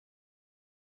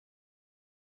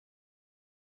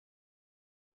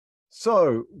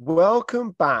So,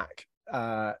 welcome back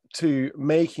to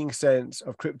Making Sense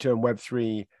of Crypto and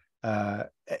Web3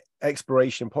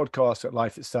 exploration podcast at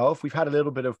Life Itself. We've had a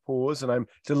little bit of pause, and I'm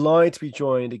delighted to be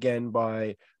joined again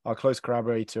by our close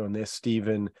collaborator on this,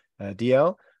 Stephen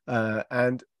Diehl.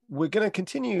 And we're going to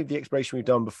continue the exploration we've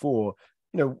done before.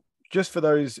 Just for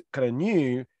those kind of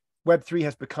new, Web3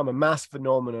 has become a mass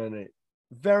phenomenon, and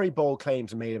very bold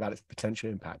claims are made about its potential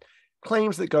impact.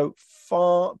 Claims that go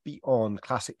far beyond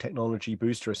classic technology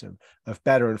boosterism of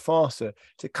better and faster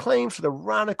to claims for the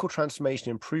radical transformation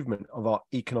and improvement of our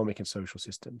economic and social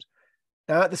systems.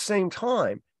 Now, at the same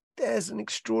time, there's an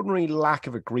extraordinary lack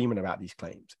of agreement about these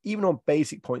claims, even on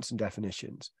basic points and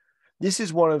definitions. This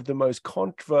is one of the most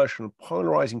controversial and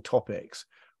polarizing topics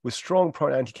with strong pro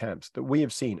and anti camps that we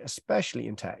have seen, especially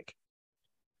in tech.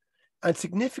 And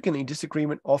significantly,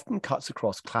 disagreement often cuts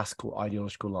across classical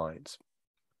ideological lines.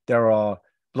 There are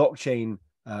blockchain,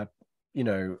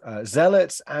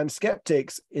 zealots and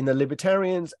skeptics in the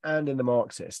libertarians and in the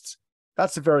Marxists.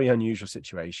 That's a very unusual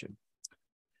situation.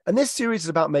 And this series is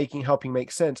about helping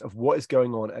make sense of what is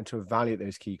going on and to evaluate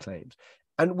those key claims.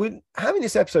 And we're having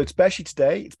this episode, especially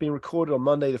today, it's being recorded on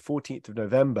Monday, the 14th of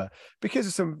November, because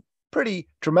of some pretty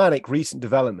dramatic recent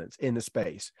developments in the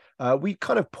space. We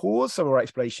kind of paused some of our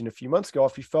exploration a few months ago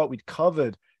after we felt we'd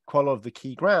covered quite a lot of the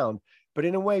key ground. But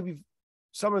in a way,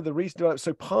 some of the recent developments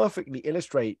so perfectly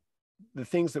illustrate the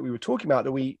things that we were talking about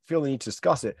that we feel the need to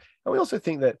discuss it. And we also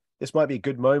think that this might be a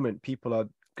good moment. People are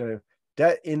going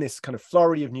to, in this kind of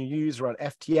flurry of new news around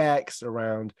FTX,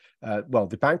 around,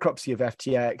 the bankruptcy of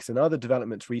FTX and other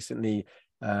developments recently,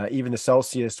 even the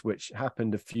Celsius, which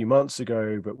happened a few months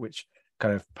ago, but which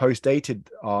kind of post-dated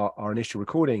our initial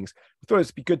recordings. We thought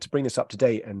it'd be good to bring this up to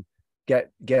date and get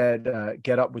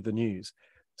up with the news.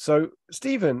 So,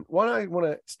 Stephen, I want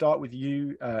to start with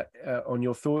you on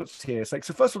your thoughts here. So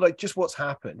first of all, just what's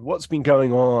happened, what's been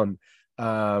going on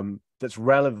that's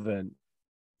relevant,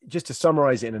 just to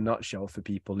summarize it in a nutshell for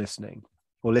people listening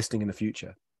or listening in the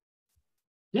future.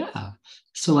 Yeah.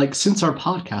 So since our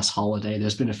podcast holiday,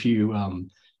 there's been a few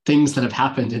things that have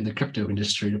happened in the crypto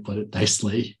industry, to put it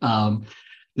nicely.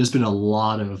 There's been a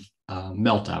lot of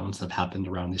meltdowns that have happened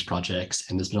around these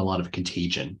projects, and there's been a lot of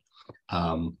contagion.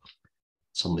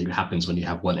 Suddenly it happens when you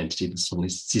have one entity that suddenly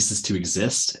ceases to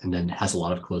exist and then has a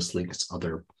lot of close links to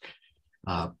other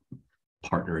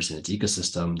partners in its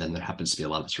ecosystem. Then there happens to be a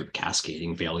lot of sort of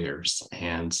cascading failures.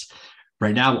 And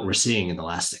right now, what we're seeing in the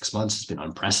last 6 months has been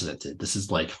unprecedented. This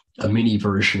is like a mini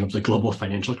version of the global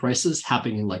financial crisis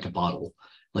happening in like a bottle.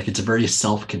 It's a very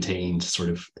self-contained sort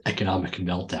of economic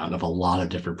meltdown of a lot of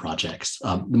different projects.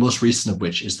 The most recent of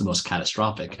which is the most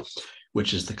catastrophic,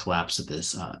 which is the collapse of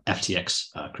this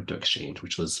FTX crypto exchange,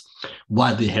 which was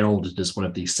widely heralded as one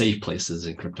of the safe places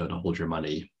in crypto to hold your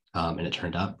money. And it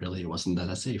turned out really it wasn't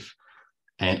that safe.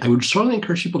 And I would strongly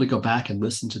encourage people to go back and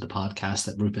listen to the podcast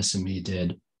that Rufus and me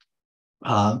did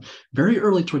very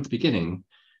early toward the beginning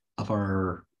of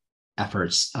our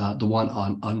efforts, the one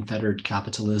on unfettered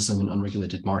capitalism and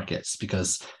unregulated markets,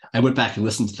 because I went back and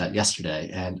listened to that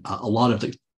yesterday. And a lot of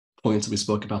the points that we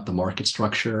spoke about, the market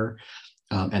structure,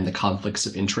 and the conflicts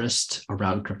of interest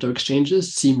around crypto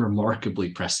exchanges seem remarkably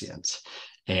prescient.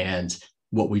 And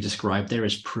what we described there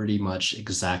is pretty much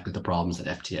exactly the problems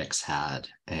that FTX had.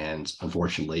 And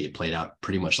unfortunately, it played out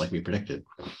pretty much like we predicted.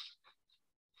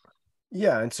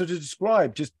 Yeah, and so to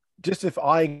describe, just if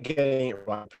I get it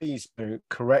right, please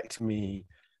correct me,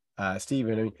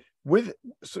 Stephen.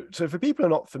 So for people who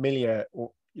are not familiar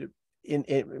or in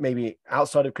maybe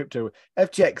outside of crypto,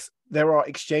 FTX, there are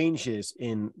exchanges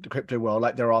in the crypto world,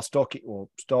 like there are stock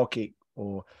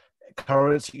or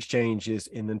currency exchanges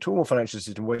in the normal financial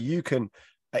system where you can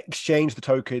exchange the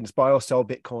tokens, buy or sell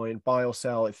Bitcoin, buy or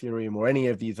sell Ethereum, or any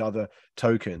of these other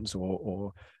tokens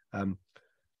or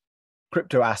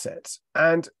crypto assets.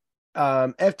 And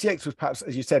FTX was perhaps,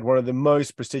 as you said, one of the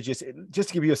most prestigious. Just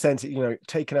to give you a sense,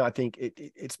 taken out, I think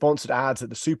it sponsored ads at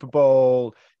the Super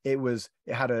Bowl. It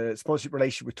had a sponsorship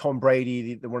relationship with Tom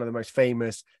Brady, one of the most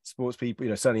famous sports people,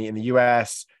 certainly in the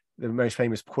US, the most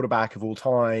famous quarterback of all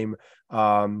time,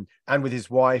 and with his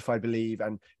wife, I believe.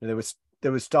 And there was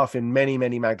stuff in many,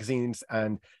 many magazines,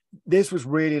 and this was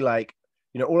really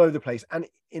all over the place. And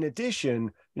in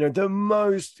addition, the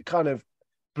most kind of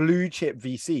blue chip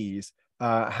VCs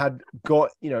had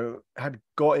got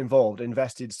involved,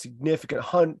 invested significant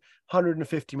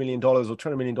 $150 million or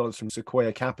 $200 million from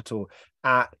Sequoia Capital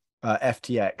at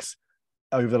FTX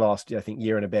over the last, I think,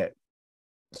 year and a bit.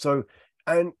 So,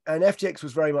 and FTX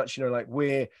was very much,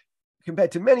 we're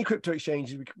compared to many crypto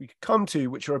exchanges we could come to,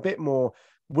 which are a bit more,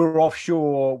 we're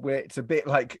offshore, where it's a bit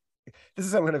like, this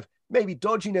is some kind of maybe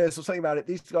dodginess or something about it.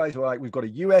 These guys were like, we've got a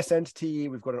US entity,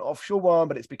 we've got an offshore one,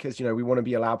 but it's because, we want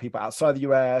to allow people outside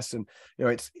the US, and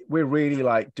we're really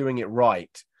like doing it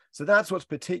right. So that's what's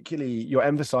particularly you're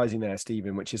emphasizing there,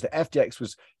 Stephen, which is that FTX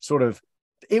was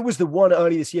it was the one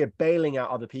early this year bailing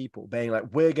out other people, being like,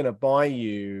 we're going to buy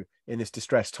you in this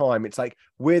distressed time. It's like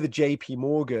we're the JP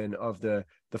Morgan of the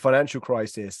financial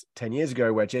crisis 10 years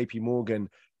ago, where JP Morgan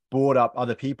bought up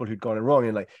other people who'd gone wrong,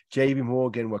 and like JP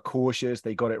Morgan were cautious,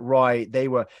 they got it right, they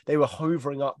were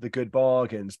hovering up the good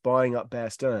bargains, buying up Bear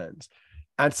Stearns.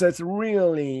 And so it's a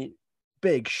really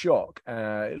big shock,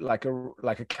 like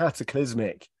a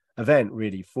cataclysmic event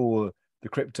really for the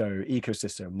crypto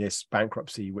ecosystem, this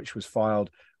bankruptcy, which was filed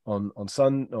on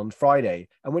Friday,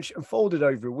 and which unfolded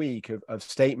over a week of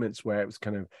statements where it was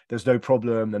kind of, there's no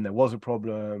problem, then there was a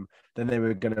problem, then they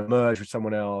were going to merge with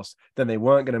someone else, then they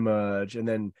weren't going to merge, and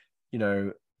then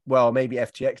well, maybe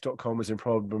FTX.com was in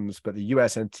problems, but the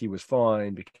US entity was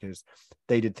fine because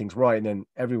they did things right, and then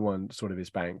everyone sort of is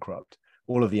bankrupt,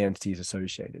 all of the entities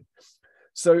associated.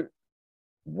 So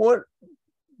what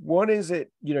is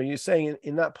it, you're saying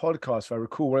in that podcast, if I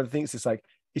recall, one of the things is like,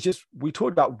 it's just, we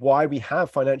talked about why we have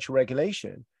financial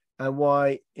regulation, and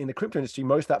why in the crypto industry,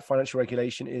 most of that financial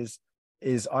regulation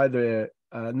is either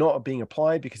not being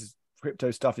applied because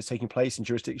crypto stuff is taking place in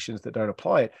jurisdictions that don't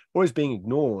apply it, or is being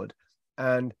ignored.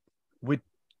 And we're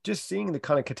just seeing the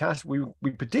kind of catastrophe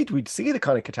we predict we'd see, the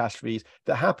kind of catastrophes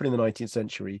that happened in the 19th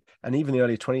century and even the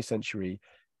early 20th century.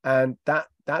 And that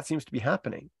seems to be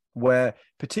happening, where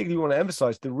particularly we want to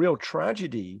emphasize the real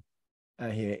tragedy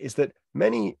here is that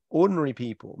many ordinary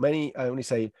people, I only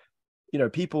say,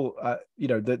 people,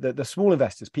 the small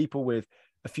investors, people with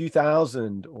a few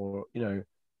thousand or,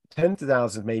 tens of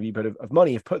thousands maybe, but of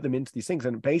money, have put them into these things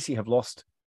and basically have lost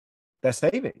their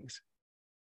savings.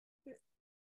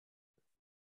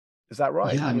 Is that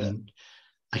right? Yeah, I mean,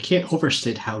 I can't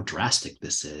overstate how drastic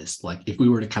this is. Like, if we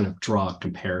were to kind of draw a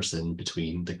comparison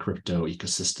between the crypto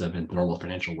ecosystem and the normal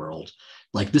financial world,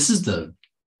 like this is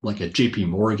like a JP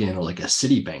Morgan or like a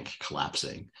Citibank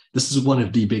collapsing. This is one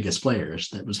of the biggest players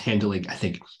that was handling, I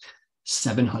think,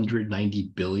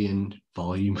 790 billion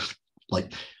volume,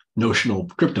 like notional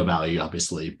crypto value,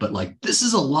 obviously, but like this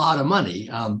is a lot of money.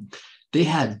 They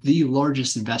had the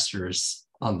largest investors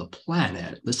on the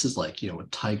planet. This is like,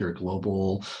 Tiger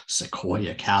Global,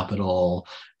 Sequoia Capital,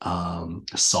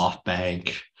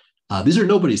 SoftBank. These are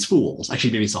nobody's fools.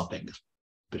 Actually, maybe SoftBank is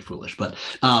a bit foolish, but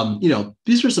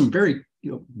these are some very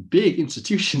big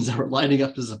institutions that were lining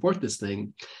up to support this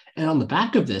thing. And on the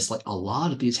back of this, like a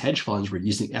lot of these hedge funds were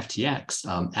using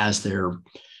FTX as their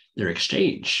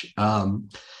exchange. And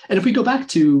if we go back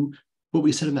to what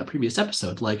we said in that previous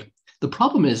episode, like the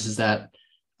problem is that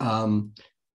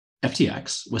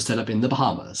FTX was set up in the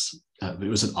Bahamas. It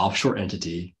was an offshore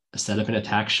entity set up in a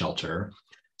tax shelter.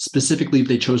 Specifically,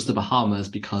 they chose the Bahamas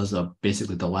because of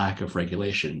basically the lack of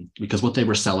regulation, because what they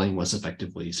were selling was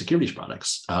effectively securities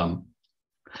products. And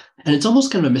it's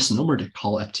almost kind of a misnomer to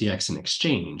call FTX an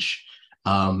exchange,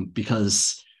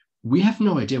 because we have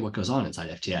no idea what goes on inside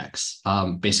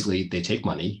FTX. Basically, they take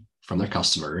money from their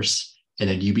customers, and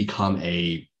then you become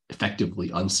a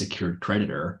effectively unsecured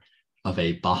creditor of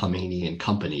a Bahamanian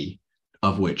company,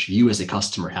 of which you as a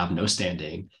customer have no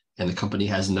standing, and the company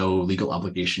has no legal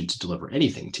obligation to deliver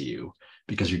anything to you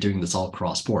because you're doing this all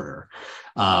cross-border.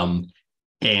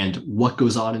 And what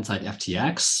goes on inside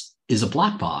FTX is a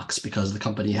black box, because the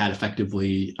company had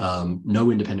effectively no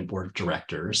independent board of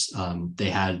directors. They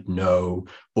had no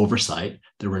oversight.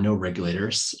 There were no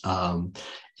regulators.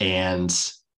 And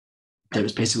it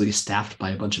was basically staffed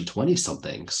by a bunch of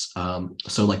 20-somethings.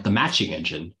 So like the matching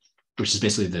engine, which is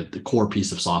basically the core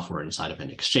piece of software inside of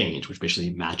an exchange, which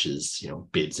basically matches,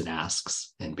 bids and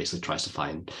asks, and basically tries to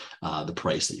find the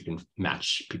price that you can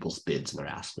match people's bids and their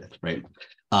asks with, right?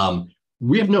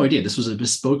 We have no idea. This was a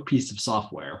bespoke piece of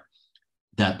software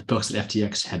that the folks at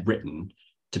FTX had written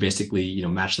to basically,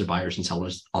 match their buyers and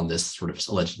sellers on this sort of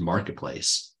alleged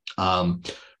marketplace. But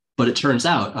it turns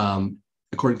out,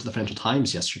 according to the Financial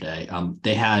Times yesterday,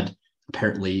 they had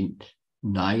apparently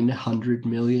 $900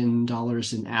 million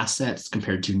in assets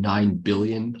compared to $9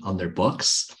 billion on their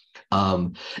books.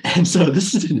 And so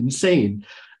this is an insane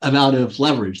amount of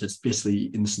leverage that's basically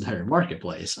in this entire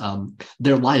marketplace.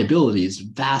 Their liabilities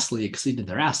vastly exceeded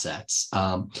their assets.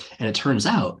 And it turns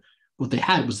out what they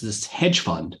had was this hedge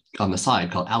fund on the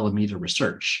side called Alameda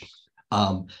Research.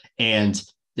 And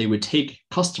they would take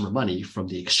customer money from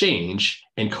the exchange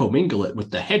and commingle it with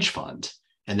the hedge fund.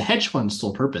 And the hedge fund's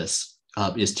sole purpose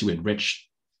is to enrich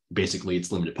basically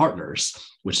its limited partners,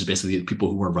 which is basically the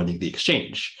people who are running the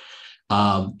exchange.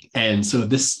 And so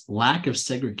this lack of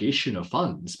segregation of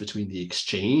funds between the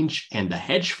exchange and the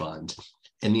hedge fund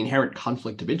and the inherent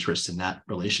conflict of interest in that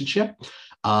relationship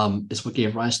is what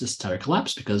gave rise to this entire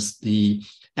collapse, because the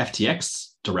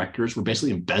FTX directors were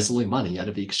basically embezzling money out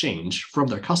of the exchange from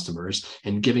their customers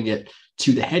and giving it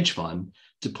to the hedge fund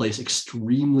to place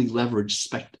extremely leveraged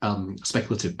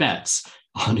speculative bets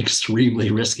on extremely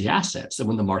risky assets. And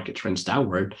when the market trends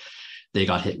downward, they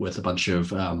got hit with a bunch of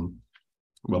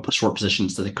short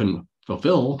positions that they couldn't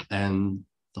fulfill, and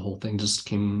the whole thing just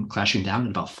came crashing down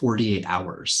in about 48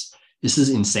 hours. This is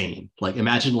insane. Like,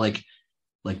 imagine like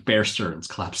Bear Stearns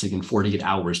collapsing in 48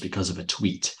 hours because of a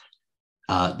tweet.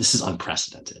 This is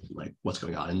unprecedented, like what's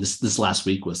going on. And this last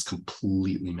week was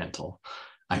completely mental.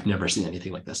 I've never seen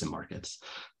anything like this in markets.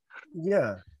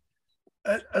 Yeah.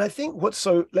 And I think I just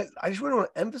really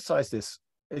want to emphasize this.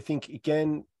 I think,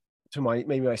 again, to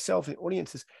maybe myself and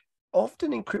audiences,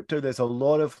 often in crypto, there's a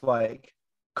lot of like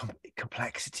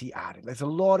complexity added. There's a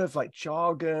lot of like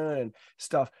jargon and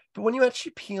stuff. But when you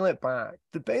actually peel it back,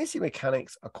 the basic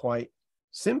mechanics are quite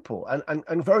simple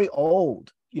and very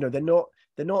old. You know, they're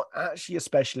not actually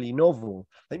especially novel.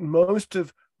 Like most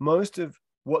of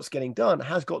what's getting done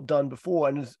has got done before,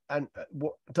 and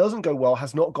what doesn't go well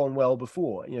has not gone well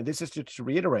before. You know, this is just to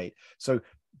reiterate. So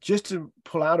just to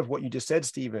pull out of what you just said,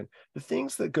 Stephen, the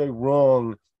things that go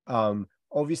wrong,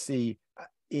 obviously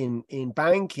in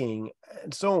banking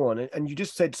and so on, and you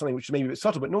just said something which is maybe a bit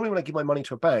subtle, but normally when I give my money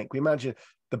to a bank, we imagine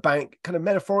the bank, kind of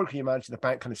metaphorically imagine the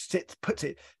bank kind of puts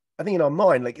it, I think in our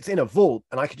mind, like it's in a vault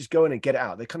and I could just go in and get it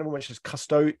out. They kind of almost just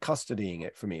custodying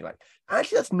it for me. Like,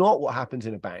 actually, that's not what happens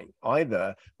in a bank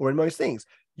either, or in most things.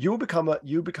 You become a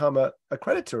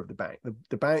creditor of the bank.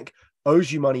 The bank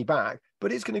owes you money back,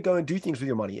 but it's going to go and do things with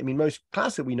your money. I mean, most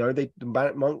classic, we know, the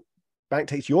bank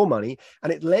takes your money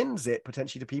and it lends it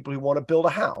potentially to people who want to build a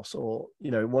house or,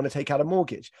 you know, want to take out a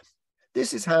mortgage.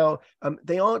 This is how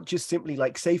they aren't just simply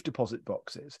like safe deposit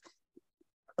boxes.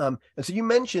 And so you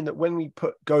mentioned that when we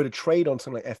go to trade on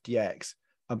something like FTX,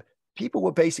 people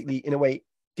were basically, in a way,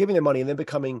 giving their money and then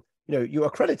becoming, you know, you're a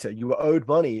creditor. You were owed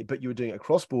money, but you were doing it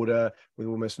cross-border with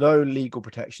almost no legal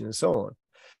protection and so on.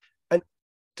 And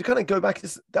to kind of go back,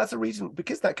 that's a reason,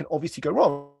 because that can obviously go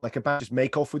wrong. Like a bank just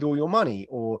make off with all your money,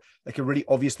 or like a really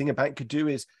obvious thing a bank could do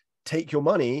is take your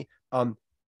money,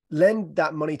 lend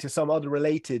that money to some other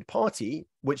related party,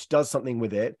 which does something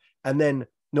with it, and then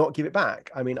not give it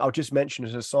back. I mean, I'll just mention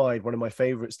as an aside, one of my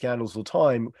favorite scandals of all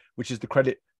time, which is the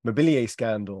Credit Mobilier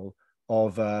scandal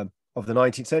of the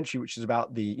 19th century, which is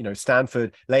about the, you know,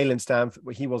 Leyland Stanford,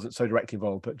 well, he wasn't so directly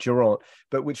involved, but Durant,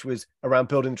 but which was around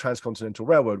building the Transcontinental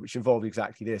Railroad, which involved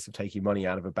exactly this, of taking money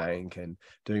out of a bank and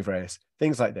doing various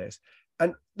things like this.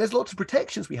 And there's lots of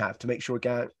protections we have to make sure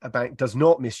a bank does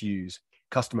not misuse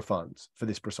customer funds for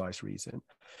this precise reason.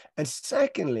 And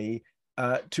secondly,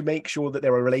 to make sure that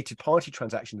there are related party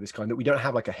transactions of this kind, that we don't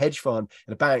have like a hedge fund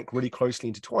and a bank really closely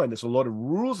intertwined. There's a lot of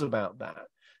rules about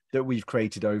that we've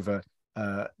created over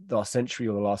the last century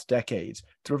or the last decades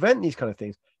to prevent these kind of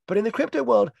things. But in the crypto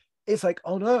world, it's like,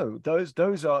 oh no, those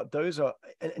are,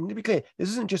 and to be clear, this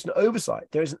isn't just an oversight.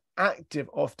 There is an active,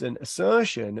 often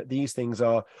assertion that these things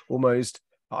are almost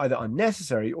either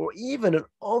unnecessary or even an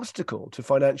obstacle to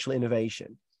financial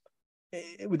innovation.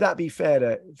 Would that be fair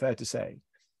to say?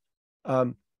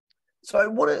 So I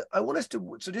want us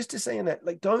to, so just to say in that,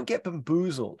 like, don't get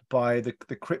bamboozled by the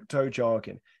crypto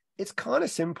jargon. It's kind of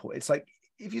simple. It's like,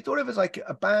 if you thought of it as like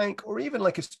a bank or even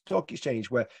like a stock exchange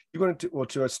where you're going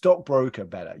to a stockbroker,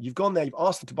 better, you've gone there, you've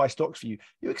asked them to buy stocks for you.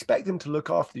 You expect them to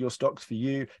look after your stocks for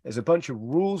you. There's a bunch of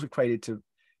rules we've created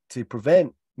to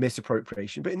prevent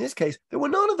misappropriation. But in this case, there were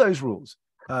none of those rules,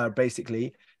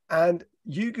 basically. And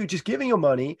you just giving your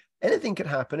money, anything could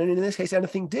happen. And in this case,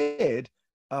 anything did.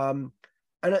 And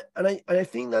I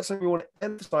think that's something we want to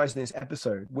emphasize in this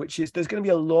episode, which is there's going to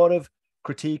be a lot of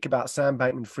critique about Sam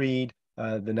Bankman-Fried,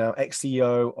 the now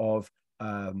ex-CEO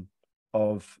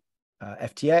of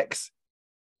FTX.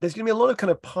 There's going to be a lot of kind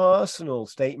of personal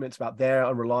statements about they're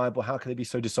unreliable, how can they be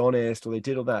so dishonest, or they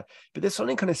did all that. But there's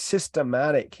something kind of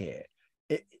systematic here.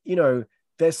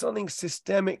 There's something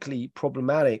systemically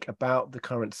problematic about the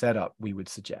current setup, we would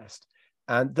suggest.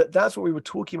 And that's what we were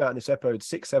talking about in this episode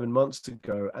 6-7 months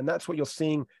ago. And that's what you're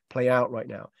seeing play out right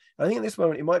now. And I think at this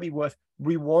moment, it might be worth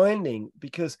rewinding,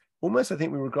 because almost I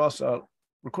think we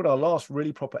record our last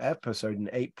really proper episode in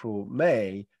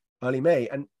early May.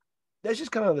 And there's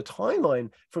just kind of the timeline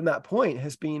from that point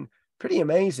has been pretty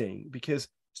amazing, because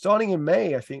starting in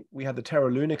May, I think we had the Terra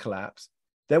Luna collapse.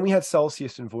 Then we had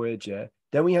Celsius and Voyager.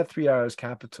 Then we had 3 Arrows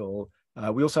Capital.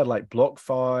 We also had like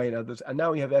BlockFi and others. And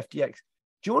now we have FTX.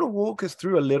 Do you want to walk us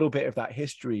through a little bit of that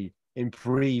history in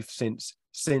brief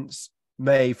since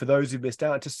May for those who missed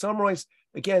out. To summarize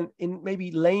again in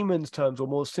maybe layman's terms or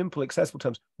more simple, accessible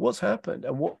terms, what's happened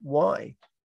and why?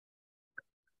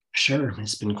 Sure,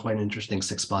 it's been quite an interesting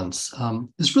 6 months.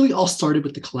 This really all started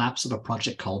with the collapse of a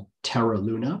project called Terra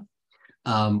Luna,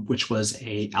 which was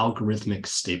a algorithmic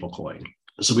stablecoin.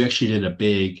 So we actually did a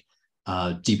big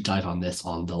deep dive on this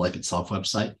on the Life Itself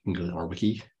website. You can go to our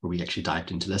wiki where we actually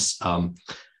dived into this.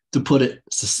 To put it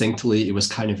succinctly, it was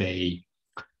kind of a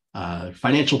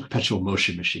financial perpetual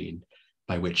motion machine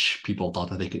by which people thought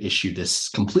that they could issue this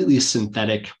completely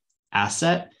synthetic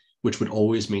asset, which would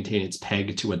always maintain its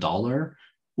peg to $1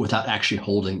 without actually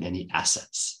holding any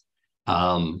assets.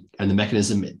 And the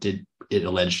mechanism it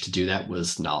alleged to do that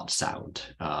was not sound.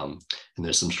 And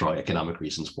there's some strong economic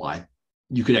reasons why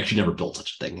you could actually never build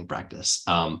such a thing in practice.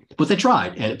 But they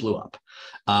tried and it blew up.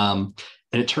 And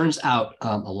it turns out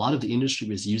a lot of the industry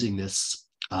was using this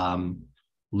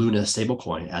Luna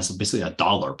stablecoin as basically a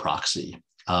dollar proxy.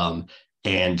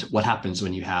 And what happens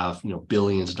when you have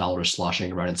billions of dollars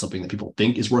sloshing around in something that people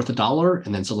think is worth $1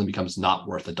 and then suddenly becomes not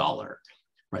worth $1,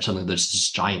 right? Suddenly there's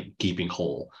this giant gaping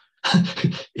hole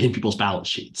in people's balance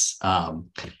sheets.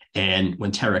 And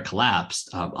when Terra collapsed,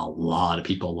 a lot of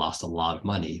people lost a lot of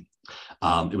money.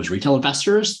 It was retail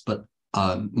investors, but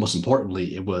most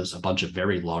importantly, it was a bunch of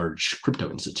very large crypto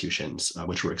institutions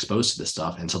which were exposed to this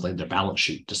stuff, and suddenly their balance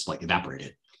sheet just like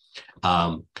evaporated.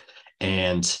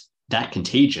 And that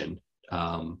contagion,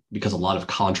 because a lot of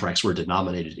contracts were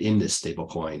denominated in this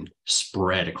stablecoin,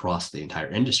 spread across the entire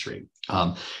industry.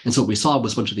 And so what we saw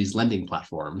was a bunch of these lending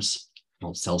platforms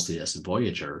called Celsius and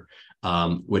Voyager,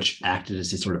 which acted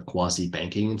as these sort of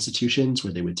quasi-banking institutions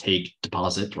where they would take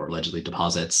deposit or allegedly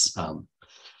deposits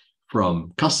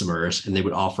from customers, and they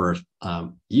would offer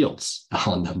yields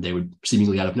on them. They would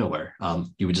seemingly out of nowhere.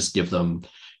 You would just give them,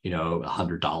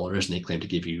 $100, and they claim to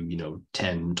give you,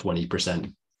 10,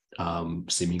 20%,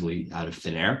 seemingly out of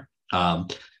thin air.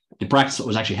 In practice, what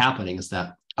was actually happening is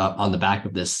that on the back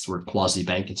of this sort of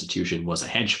quasi-bank institution was a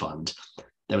hedge fund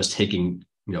that was taking,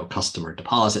 customer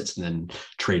deposits and then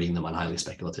trading them on highly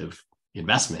speculative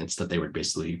investments that they were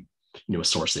basically,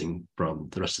 sourcing from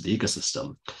the rest of the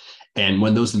ecosystem. And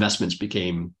when those investments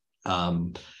became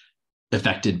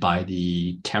affected by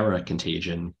the Terra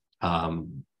contagion,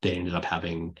 they ended up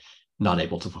not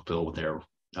able to fulfill their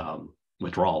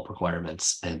withdrawal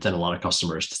requirements. And then a lot of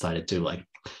customers decided to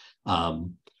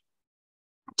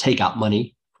take out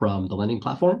money from the lending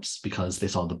platforms because they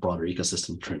saw the broader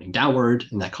ecosystem trending downward,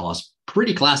 and that caused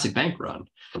pretty classic bank run.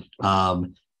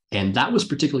 And that was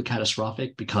particularly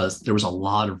catastrophic because there was a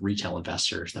lot of retail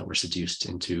investors that were seduced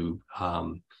into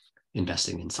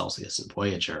investing in Celsius and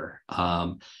Voyager.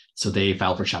 So they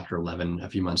filed for Chapter 11 a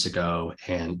few months ago,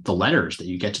 and the letters that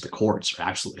you get to the courts are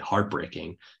absolutely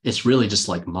heartbreaking. It's really just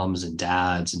like moms and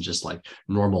dads and just like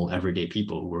normal everyday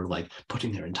people who are like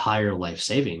putting their entire life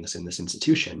savings in this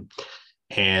institution.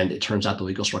 And it turns out the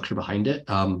legal structure behind it,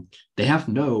 they have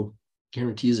no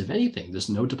guarantees of anything. There's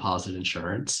no deposit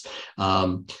insurance.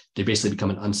 They basically become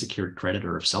an unsecured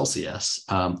creditor of Celsius,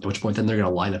 at which point then they're going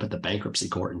to line up at the bankruptcy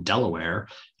court in Delaware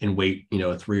and wait,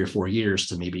 3 or 4 years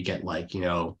to maybe get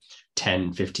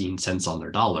 10, 15 cents on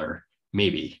their dollar,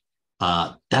 maybe.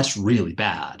 That's really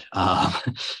bad.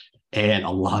 And a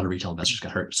lot of retail investors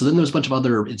got hurt. So then there's a bunch of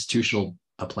other institutional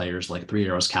players like Three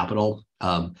Arrows Capital.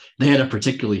 They had a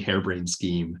particularly harebrained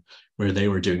scheme where they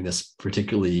were doing this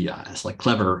particularly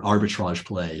clever arbitrage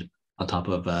play on top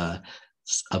of a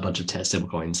bunch of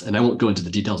stablecoins. And I won't go into the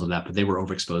details of that, but they were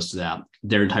overexposed to that.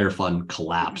 Their entire fund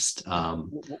collapsed.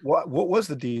 What was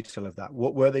the detail of that?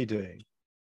 What were they doing?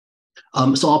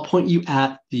 So I'll point you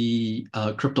at the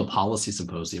Crypto Policy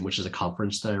Symposium, which is a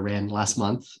conference that I ran last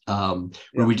month,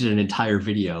 where we did an entire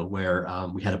video where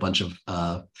we had a bunch of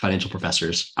financial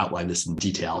professors outline this in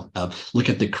detail. Look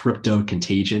at the Crypto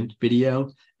Contagion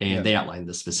video, and they outlined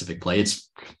the specific play. It's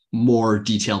more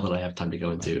detailed than I have time to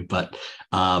go into, but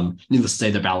needless to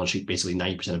say, the balance sheet basically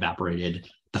 90% evaporated.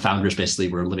 The founders basically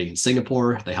were living in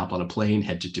Singapore. They hop on a plane,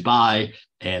 head to Dubai,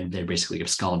 and they're basically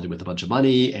absconded with a bunch of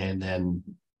money, and then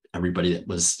everybody that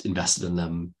was invested in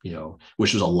them,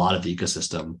 which was a lot of the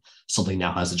ecosystem, something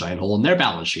now has a giant hole in their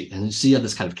balance sheet. And you see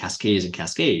this kind of cascades and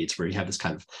cascades where you have this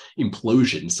kind of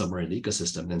implosion somewhere in the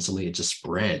ecosystem, and then suddenly it just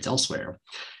spreads elsewhere.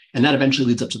 And that eventually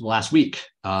leads up to the last week,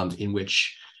 in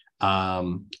which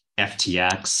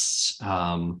FTX,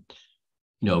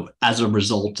 as a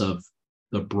result of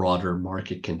the broader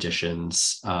market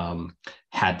conditions,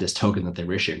 had this token that they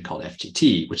were issuing called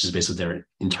FTT, which is basically their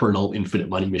internal infinite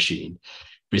money machine,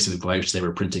 basically by which they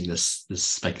were printing this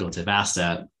speculative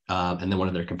asset. And then one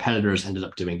of their competitors ended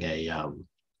up doing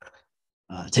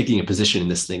taking a position in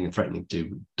this thing and threatening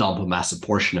to dump a massive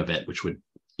portion of it, which would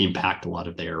impact a lot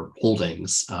of their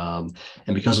holdings. And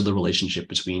because of the relationship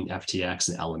between FTX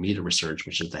and Alameda Research,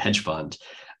 which is the hedge fund,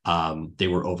 they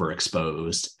were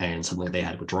overexposed, and suddenly they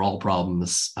had withdrawal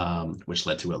problems, which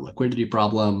led to a liquidity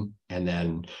problem. And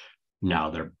then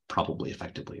now they're probably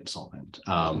effectively insolvent.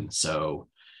 So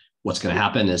what's going to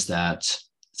happen is that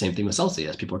same thing with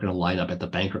Celsius. People are going to line up at the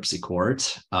bankruptcy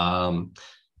court.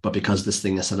 But because this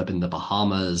thing is set up in the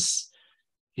Bahamas,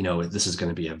 this is going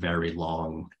to be a very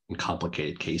long and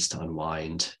complicated case to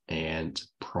unwind. And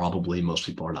probably most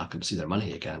people are not going to see their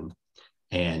money again.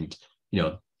 And,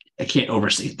 I can't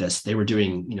overstate this. They were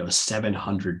doing,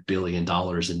 $700 billion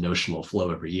in notional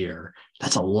flow every year.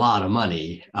 That's a lot of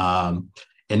money. And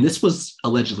this was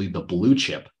allegedly the blue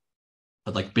chip,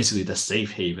 like basically the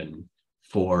safe haven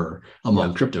for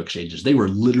among crypto exchanges. They were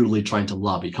literally trying to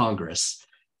lobby Congress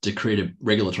to create a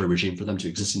regulatory regime for them to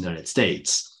exist in the United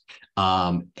States.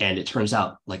 And it turns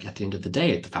out, like at the end of the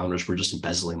day, the founders were just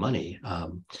embezzling money.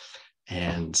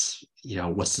 And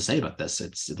what's to say about this?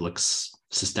 It looks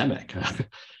systemic.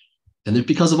 And then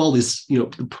because of all these,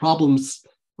 the problems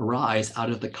arise out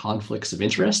of the conflicts of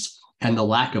interest and the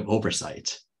lack of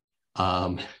oversight.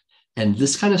 And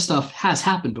this kind of stuff has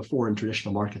happened before in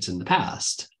traditional markets in the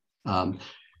past.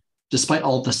 Despite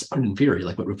all of this in theory,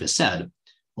 like what Rufus said,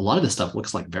 a lot of this stuff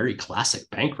looks like very classic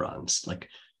bank runs. Like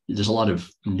there's a lot of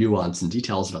nuance and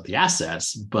details about the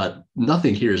assets, but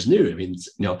nothing here is new. I mean,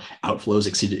 outflows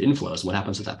exceeded inflows. What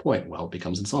happens at that point? Well, it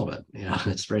becomes insolvent.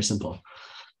 It's very simple.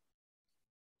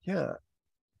 Yeah,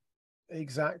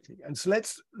 exactly. And so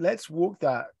let's walk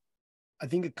that, I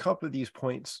think, a couple of these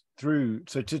points through.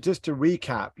 So just to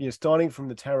recap, starting from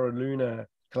the Terra Luna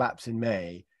collapse in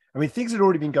May, I mean, things had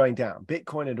already been going down.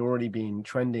 Bitcoin had already been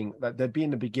trending. There'd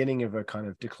been the beginning of a kind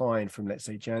of decline from, let's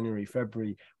say, January,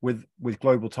 February with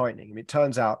global tightening. I mean, it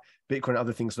turns out Bitcoin and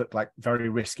other things look like very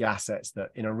risky assets that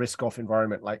in a risk-off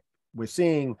environment like we're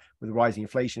seeing with rising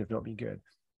inflation have not been good.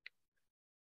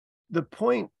 The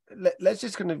point, let's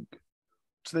just kind of,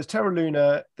 so there's Terra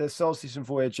Luna, there's Celsius and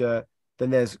Voyager, then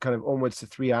there's kind of onwards to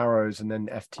Three Arrows and then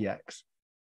FTX.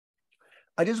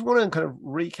 I just want to kind of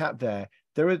recap there.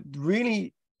 There are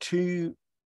really two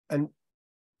and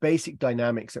basic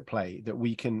dynamics at play that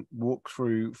we can walk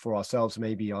through for ourselves,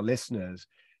 maybe our listeners,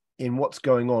 in what's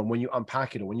going on when you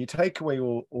unpack it, or when you take away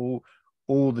all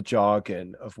the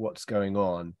jargon of what's going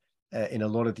on in a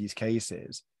lot of these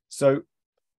cases. So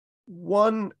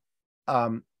one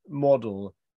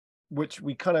model, which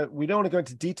we don't want to go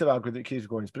into detail algorithmic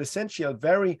categories, but essentially a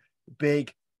very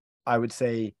big, I would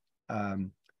say,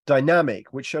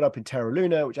 dynamic, which showed up in Terra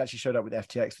Luna, which actually showed up with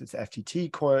FTX, with the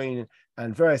FTT coin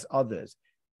and various others.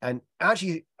 And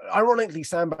actually, ironically,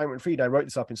 Sam Bankman-Fried, I wrote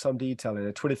this up in some detail in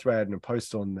a Twitter thread and a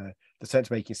post on the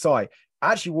sense-making site,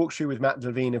 I actually walked through with Matt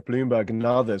Levine of Bloomberg and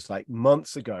others like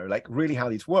months ago, like really how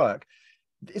these work.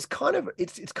 It's kind of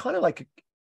like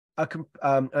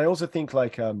I also think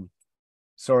like,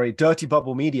 Dirty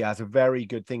Bubble Media has a very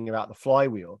good thing about the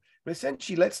flywheel. But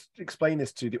essentially, let's explain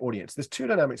this to the audience. There's two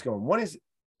dynamics going on. One is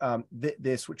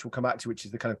this, which we'll come back to, which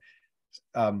is the kind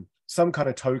of some kind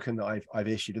of token that I've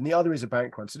issued, and the other is a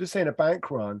bank run. So just saying a bank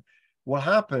run, what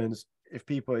happens if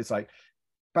people, it's like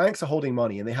banks are holding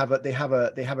money and they have a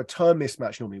term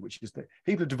mismatch normally, which is that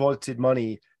people have deposited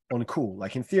money on call.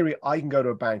 Like in theory, I can go to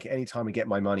a bank at any time and get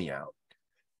my money out.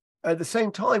 At the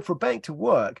same time, for a bank to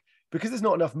work, because there's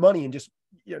not enough money and just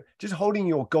holding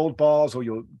your gold bars or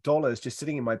your dollars just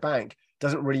sitting in my bank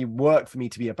doesn't really work for me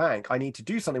to be a bank. I need to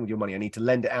do something with your money. I need to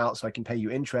lend it out so I can pay you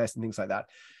interest and things like that.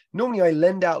 Normally, I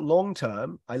lend out long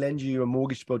term. I lend you a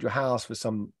mortgage to build your house for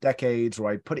some decades, or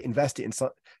I invest it in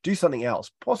do something else,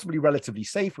 possibly relatively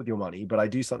safe with your money, but I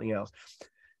do something else.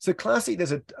 So classically,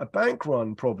 there's a bank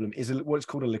run problem is what's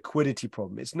called a liquidity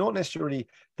problem. It's not necessarily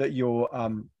that you're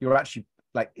actually,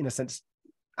 like, in a sense,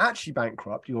 actually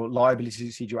bankrupt, your liabilities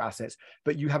exceed your assets,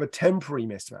 but you have a temporary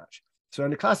mismatch. So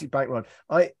in a classic bank run,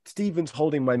 Stephen's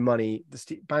holding my money,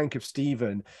 the bank of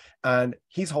Stephen, and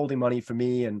he's holding money for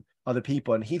me and other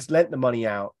people, and he's lent the money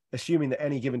out, assuming that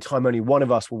any given time only one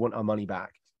of us will want our money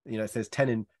back. It says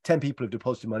 10 people have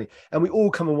deposited money, and we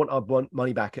all come and want our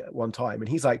money back at one time. And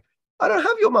he's like, I don't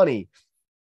have your money.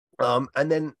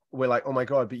 And then we're like, oh my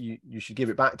God, but you should give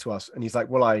it back to us. And he's like,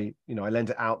 well, I lend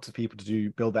it out to people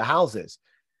to build their houses.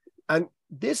 And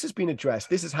this has been addressed.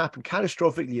 This has happened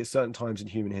catastrophically at certain times in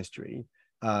human history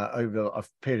over a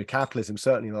period of capitalism,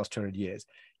 certainly in the last 200 years.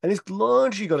 And it's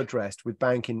largely got addressed with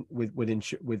banking,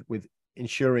 with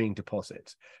insuring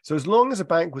deposits. So as long as a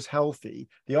bank was healthy,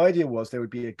 the idea was there would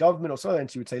be a government or some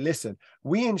entity would say, listen,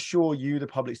 we insure you, the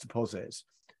public's deposits.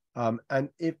 And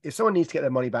if someone needs to get their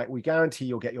money back, we guarantee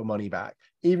you'll get your money back,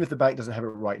 even if the bank doesn't have it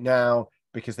right now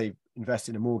because they've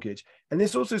invested in a mortgage. And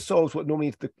this also solves what normally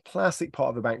is the classic part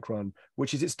of a bank run,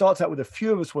 which is it starts out with a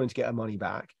few of us wanting to get our money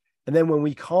back. And then when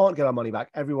we can't get our money back,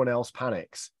 everyone else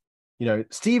panics.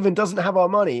 Stephen doesn't have our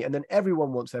money, and then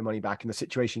everyone wants their money back, and the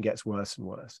situation gets worse and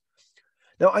worse.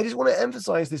 Now, I just want to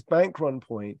emphasize this bank run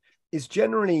point is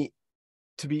generally,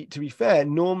 to be fair,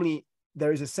 normally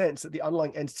there is a sense that the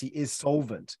underlying entity is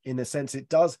solvent in the sense it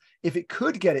does, if it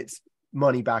could get its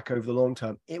money back over the long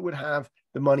term, it would have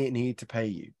the money it needed to pay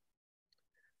you.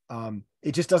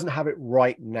 It just doesn't have it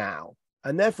right now.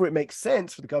 And therefore, it makes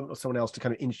sense for the government or someone else to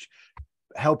kind of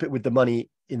help it with the money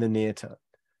in the near term.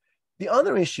 The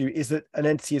other issue is that an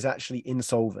entity is actually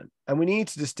insolvent. And we need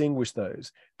to distinguish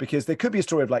those because there could be a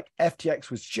story of like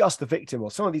FTX was just the victim or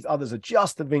some of these others are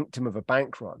just the victim of a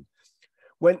bank run.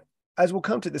 When, as we'll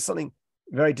come to, there's something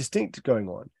very distinct going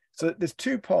on. So there's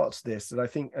two parts to this that I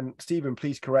think, and Stephen,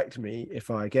 please correct me if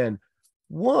I again.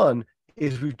 One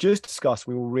is we've just discussed,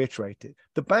 we will reiterate it.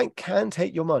 The bank can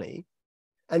take your money,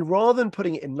 and rather than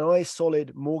putting it in nice,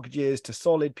 solid mortgages to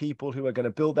solid people who are going to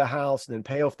build their house and then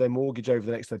pay off their mortgage over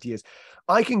the next 30 years,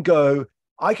 I can go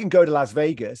to Las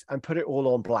Vegas and put it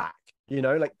all on black.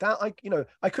 Like that,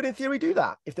 I could in theory do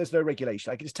that if there's no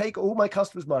regulation. I could just take all my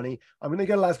customers' money. I'm going to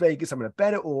go to Las Vegas. I'm going to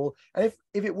bet it all. And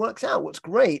if it works out, what's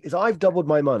great is I've doubled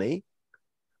my money.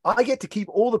 I get to keep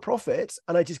all the profits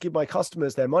and I just give my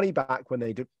customers their money back when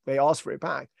they ask for it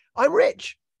back. I'm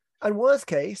rich. And worst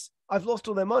case, I've lost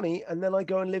all their money and then I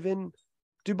go and live in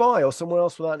Dubai or somewhere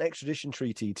else without an extradition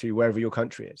treaty to wherever your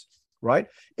country is, right?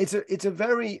 It's a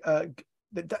very,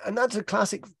 and that's a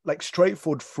classic, like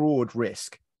straightforward fraud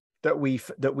risk that we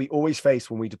always face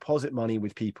when we deposit money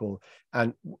with people.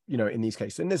 And, in these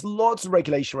cases, and there's lots of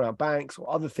regulation around banks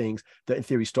or other things that in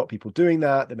theory stop people doing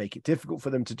that make it difficult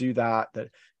for them to do that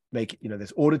make it,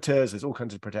 there's auditors, there's all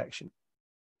kinds of protection.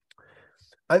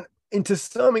 And to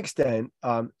some extent,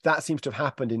 that seems to have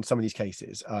happened in some of these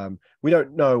cases. We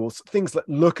don't know. Well, things that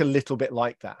look a little bit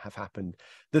like that have happened.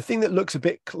 The thing that looks a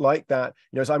bit like that,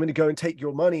 is I'm going to go and take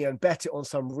your money and bet it on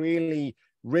some really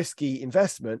risky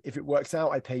investment. If it works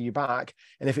out, I pay you back.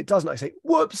 And if it doesn't, I say,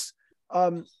 whoops,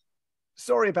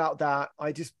 sorry about that.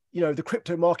 I just, the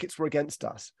crypto markets were against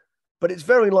us. But it's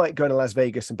very like going to Las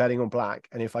Vegas and betting on black.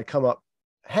 And if I come up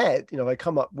ahead, if I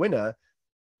come up winner,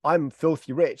 I'm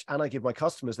filthy rich and I give my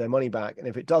customers their money back. And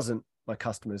if it doesn't, my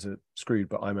customers are screwed,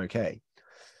 but I'm okay.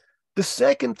 The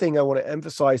second thing I want to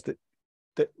emphasize that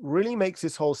really makes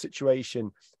this whole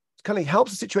situation, kind of helps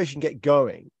the situation get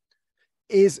going,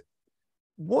 is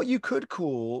what you could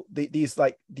call these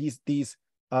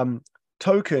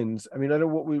tokens. I mean, I don't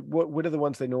know what are the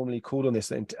ones they normally called on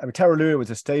this. I mean, Terra Luna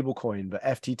was a stable coin, but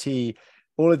FTT,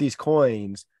 all of these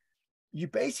coins, you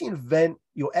basically invent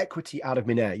your equity out of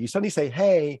thin air. You suddenly say,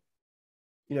 hey,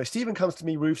 Stephen comes to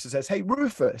me, Rufus, and says, hey,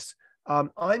 Rufus, I've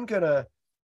got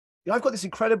this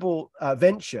incredible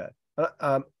venture.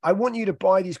 I want you to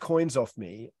buy these coins off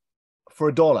me for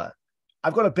 $1.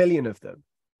 I've got 1 billion of them.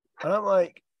 And I'm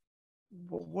like,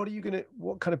 what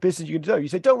kind of business are you going to do? You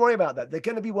say, don't worry about that. They're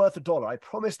going to be worth $1. I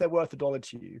promise they're worth $1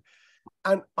 to you.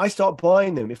 And I start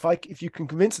buying them. If you can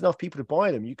convince enough people to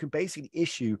buy them, you can basically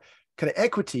issue kind of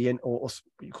equity or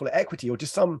you call it equity or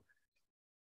just some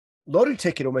lottery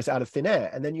ticket almost out of thin air.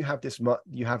 And then you have this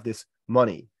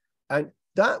money. And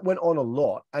that went on a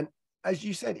lot. And as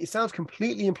you said, it sounds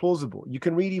completely implausible. You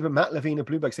can read even Matt Levine of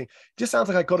Bloomberg saying, just sounds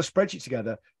like I got a spreadsheet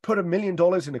together, put $1 million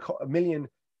in a million,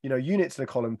 units in a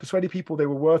column, persuaded people they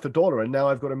were worth $1, and now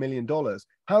I've got $1 million.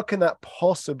 How can that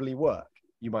possibly work?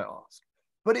 You might ask.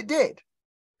 But it did.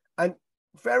 And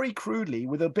very crudely,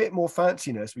 with a bit more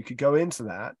fanciness, we could go into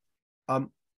that.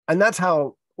 And that's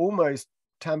how almost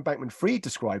Sam Bankman-Fried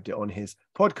described it on his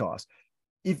podcast.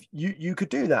 If you could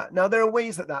do that. Now, there are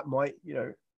ways that might,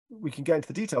 we can go into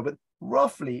the detail, but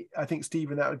roughly, I think,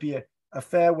 Stephen, that would be a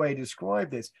fair way to describe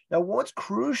this. Now, what's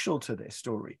crucial to this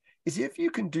story is if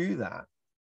you can do that,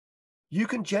 you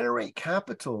can generate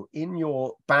capital in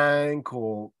your bank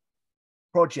or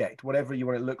project, whatever you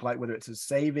want it to look like, whether it's a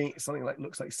saving, something like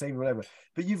looks like saving, whatever.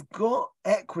 But you've got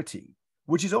equity,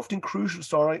 which is often crucial to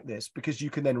start like this, because you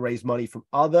can then raise money from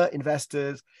other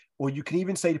investors, or you can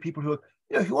even say to people who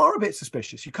are a bit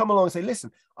suspicious, you come along and say,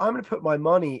 listen, I'm going to put my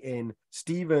money in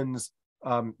Stephen's,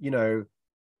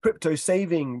 crypto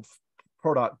saving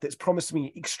product that's promised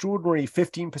me extraordinary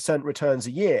 15% returns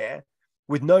a year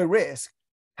with no risk.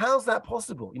 How's that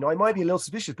possible? I might be a little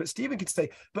suspicious, but Stephen could say,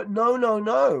 but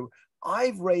no.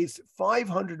 I've raised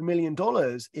 $500 million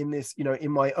in this,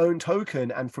 in my own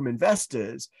token and from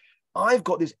investors. I've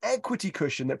got this equity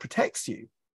cushion that protects you.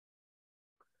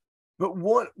 But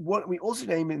what we also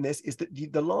name in this is that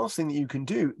the last thing that you can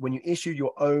do when you issue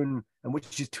your own, and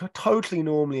which is totally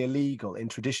normally illegal in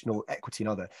traditional equity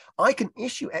and other, I can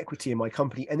issue equity in my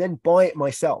company and then buy it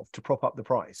myself to prop up the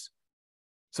price.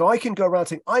 So I can go around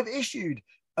saying, I've issued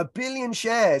 1 billion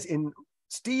shares in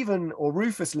Stephen or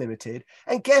Rufus Limited,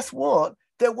 and guess what?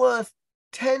 They're worth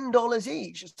 $10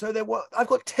 each. So I've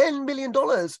got $10 million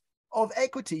of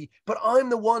equity, but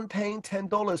I'm the one paying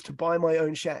 $10 to buy my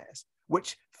own shares,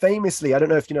 which famously, I don't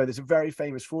know if you know, there's a very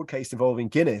famous fraud case involving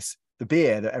Guinness, the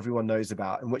beer that everyone knows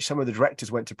about, in which some of the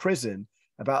directors went to prison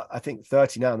about, I think,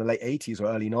 30 now in the late 80s or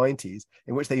early 90s,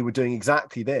 in which they were doing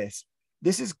exactly this.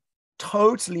 This is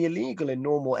totally illegal in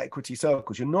normal equity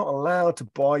circles. You're not allowed to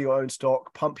buy your own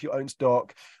stock, pump your own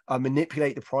stock,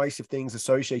 manipulate the price of things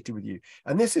associated with you.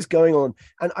 And this is going on.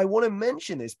 And I want to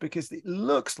mention this because it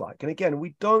looks like, and again,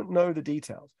 we don't know the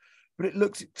details, but it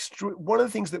looks one of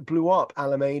the things that blew up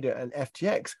Alameda and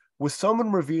FTX was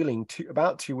someone revealing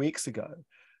about 2 weeks ago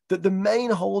that the main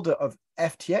holder of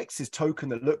FTX's token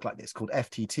that looked like this, called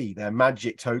FTT, their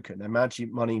magic token, their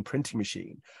magic money printing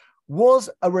machine, was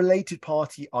a related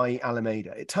party, i.e.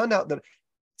 Alameda. It turned out that it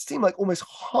seemed like almost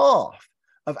half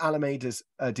of Alameda's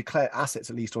declared assets,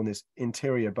 at least on this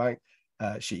interior bank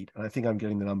sheet, and I think I'm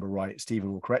getting the number right,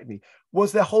 Stephen will correct me,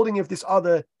 was their holding of this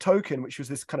other token, which was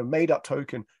this kind of made-up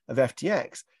token of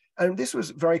FTX. And this was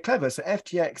very clever. So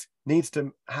FTX needs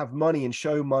to have money and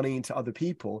show money to other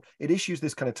people. It issues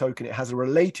this kind of token. It has a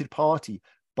related party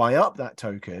buy up that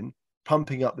token,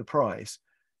 pumping up the price.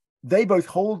 They both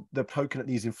hold the token at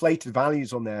these inflated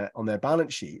values on their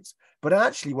balance sheets, but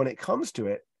actually, when it comes to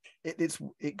it,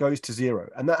 it goes to zero.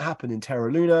 And that happened in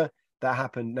Terra Luna. That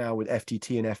happened now with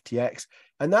FTT and FTX.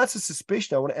 And that's a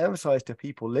suspicion I want to emphasize to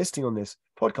people listening on this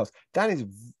podcast. That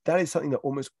is something that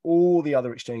almost all the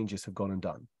other exchanges have gone and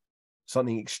done.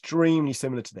 Something extremely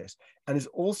similar to this. And is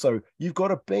also, you've got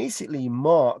to basically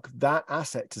mark that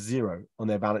asset to zero on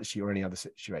their balance sheet or any other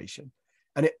situation.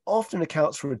 And it often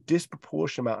accounts for a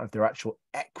disproportionate amount of their actual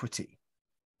equity,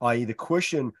 i.e. the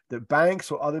cushion that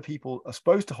banks or other people are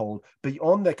supposed to hold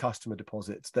beyond their customer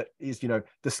deposits, that is, the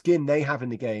skin they have in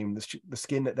the game, the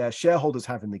skin that their shareholders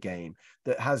have in the game,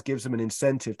 that gives them an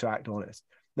incentive to act honest.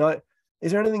 Now,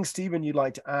 is there anything, Stephen, you'd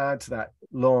like to add to that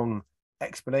long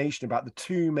explanation about the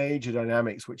two major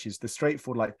dynamics, which is the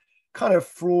straightforward, like kind of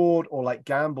fraud or like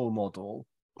gamble model,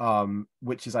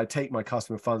 which is I take my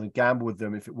customer funds and gamble with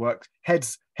them. If it works,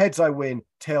 heads I win,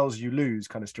 tails you lose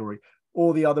kind of story.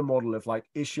 Or the other model of like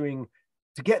issuing,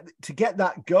 to get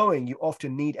that going, you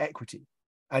often need equity.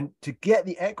 And to get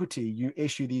the equity, you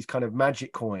issue these kind of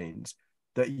magic coins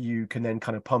that you can then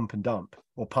kind of pump and dump,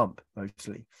 or pump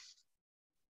mostly.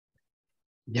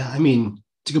 Yeah, I mean,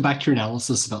 to go back to your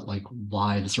analysis about like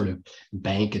why the sort of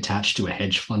bank attached to a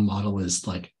hedge fund model is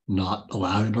like not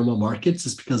allowed in normal markets,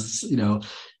 is because,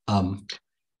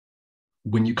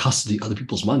 when you custody other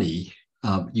people's money,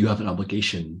 you have an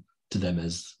obligation to them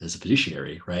as a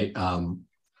fiduciary, right?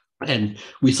 And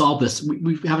we saw this,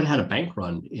 we haven't had a bank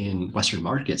run in Western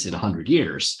markets in 100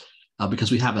 years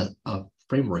because we have a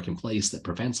framework in place that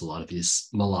prevents a lot of these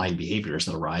malign behaviors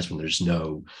that arise when there's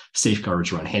no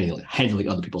safeguards around handling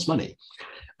other people's money.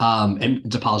 And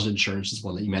deposit insurance is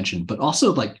one that you mentioned, but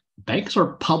also like banks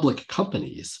are public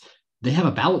companies. They have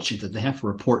a balance sheet that they have to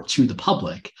report to the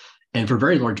public. And for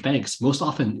very large banks, most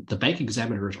often the bank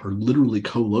examiners are literally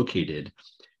co-located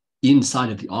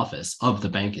inside of the office of the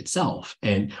bank itself.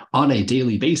 And on a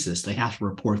daily basis, they have to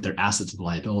report their assets and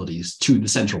liabilities to the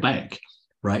central bank,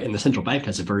 right? And the central bank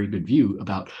has a very good view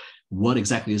about what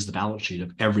exactly is the balance sheet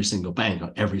of every single bank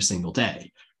on every single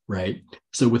day, right?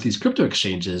 So with these crypto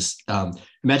exchanges,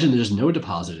 imagine there's no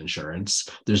deposit insurance,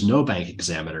 there's no bank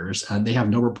examiners, and they have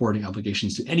no reporting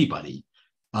obligations to anybody.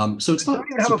 So it's not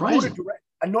even surprising.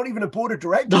 And not even a board of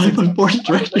directors. Not even a board of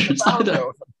directors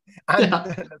either.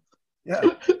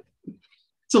 Yeah.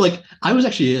 So like I was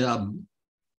actually,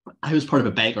 I was part of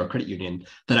a bank or credit union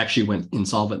that actually went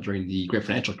insolvent during the great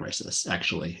financial crisis,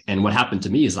 actually. And what happened to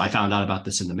me is I found out about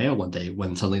this in the mail one day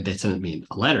when suddenly they sent me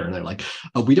a letter and they're like,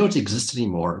 oh, we don't exist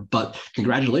anymore, but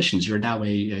congratulations, you're now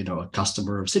a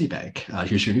customer of Citibank.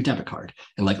 Here's your new debit card.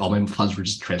 And like all my funds were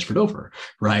just transferred over,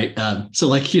 right? So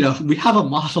like, we have a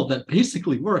model that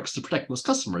basically works to protect most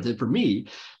customers. And for me,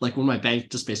 like when my bank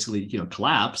just basically,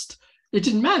 collapsed, it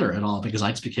didn't matter at all because I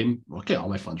just became, okay, all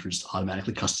my funds were just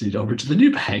automatically custodied over to the new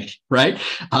bank, right?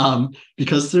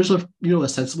 Because there's a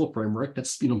sensible framework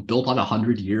that's, built on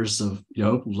 100 years of,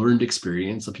 learned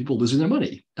experience of people losing their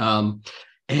money.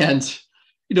 And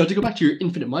to go back to your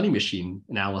infinite money machine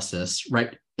analysis,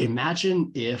 right?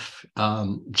 Imagine if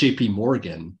JP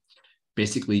Morgan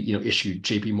basically, issued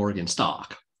JP Morgan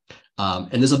stock.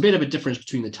 And there's a bit of a difference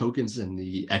between the tokens and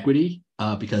the equity,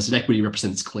 because an equity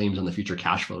represents claims on the future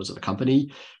cash flows of a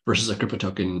company, versus a crypto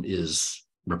token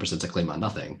represents a claim on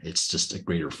nothing. It's just a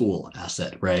greater fool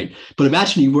asset, right? But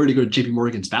imagine you were to go to JP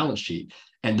Morgan's balance sheet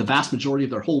and the vast majority of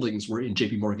their holdings were in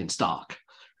JP Morgan stock,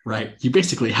 right? You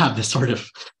basically have this sort of,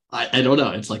 I don't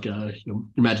know, it's like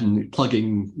imagine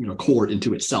plugging cord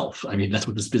into itself. I mean, that's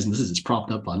what this business is. It's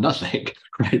propped up on nothing,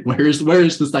 right? Where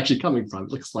is this actually coming from?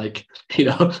 It looks like, we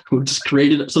just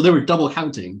created it. So they were double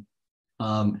counting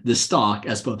this stock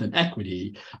as both an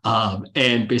equity,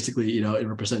 and basically, it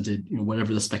represented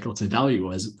whatever the speculative value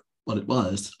was, what it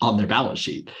was on their balance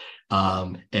sheet,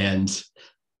 and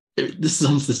this is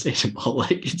unsustainable.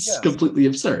 Like, it's completely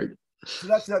absurd. So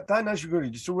that actually really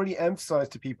just to really emphasize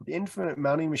to people, the infinite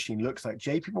money machine looks like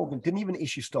JP Morgan didn't even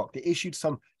issue stock. They issued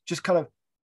some just kind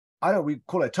of, we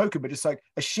call it a token, but just like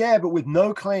a share, but with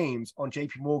no claims on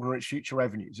JP Morgan or its future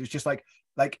revenues. It's just like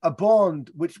a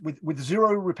bond with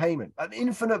zero repayment, an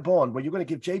infinite bond where you're going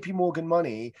to give JP Morgan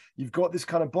money. You've got this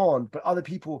kind of bond, but other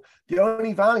people, the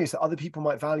only value is that other people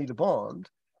might value the bond,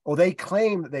 or they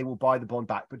claim that they will buy the bond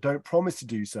back, but don't promise to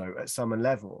do so at some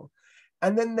level.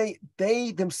 And then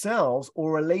they themselves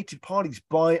or related parties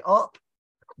buy up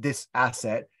this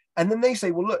asset. And then they say,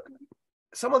 well, look,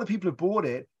 some other people have bought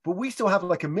it, but we still have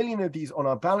like 1 million of these on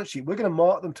our balance sheet. We're going to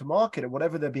mark them to market at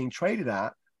whatever they're being traded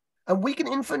at. And we can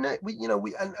we're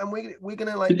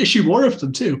going to like issue more of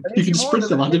them too. You can sprint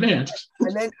them on demand.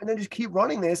 And then just keep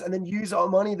running this and then use our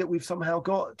money that we've somehow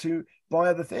got to buy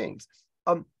other things.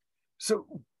 So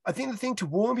I think the thing to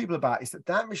warn people about is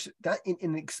that in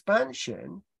an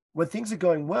expansion, when things are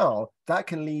going well, that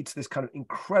can lead to this kind of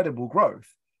incredible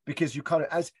growth, because you kind of,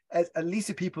 as at least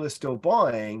if people are still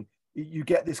buying, you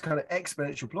get this kind of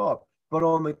exponential blow up. But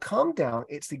on the come down,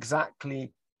 it's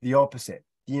exactly the opposite.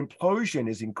 The implosion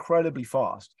is incredibly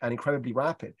fast and incredibly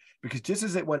rapid, because just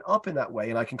as it went up in that way,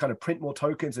 and I can kind of print more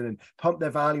tokens and then pump their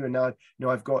value, and now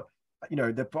I've got,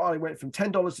 the buy went from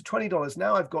 $10 to $20.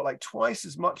 Now I've got like twice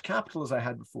as much capital as I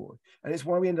had before. And it's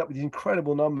why we end up with these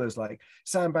incredible numbers like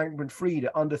Sam Bankman-Fried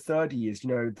at under 30 is,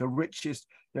 the richest,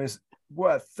 is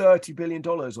worth $30 billion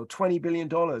or $20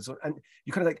 billion. And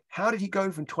you kind of like, how did he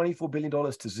go from $24 billion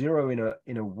to zero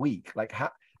in a week? Like,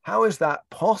 how is that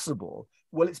possible?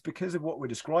 Well, it's because of what we're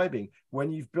describing.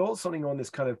 When you've built something on this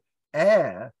kind of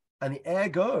air and the air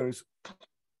goes,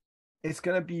 it's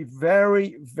going to be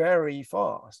very, very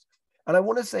fast. And I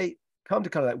want to come to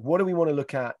kind of like, what do we want to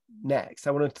look at next?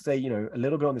 I wanted to say, a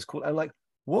little bit on this call, and like,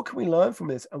 what can we learn from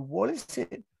this? And what is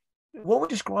it? What we're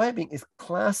describing is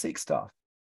classic stuff.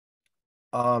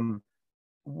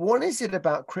 What is it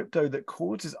about crypto that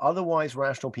causes otherwise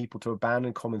rational people to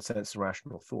abandon common sense and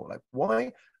rational thought? Like,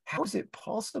 why? How is it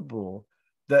possible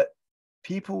that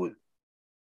people,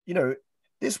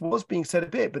 this was being said a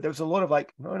bit, but there was a lot of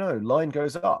like, no, line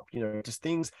goes up, just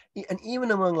things. And even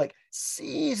among like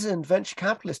seasoned venture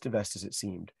capitalist investors, it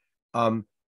seemed,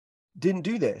 didn't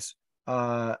do this.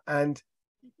 And,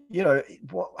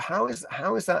 how is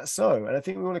that so? And I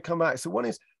think we want to come back. So one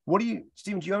is,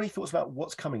 Stephen, do you have any thoughts about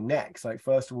what's coming next? Like,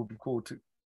 first of all, before to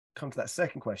come to that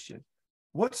second question,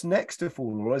 what's next to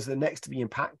fall, or is the next to be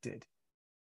impacted?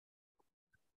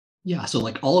 Yeah. So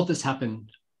like all of this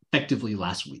happened effectively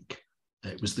last week.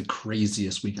 It was the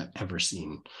craziest week I've ever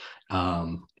seen.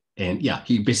 And yeah,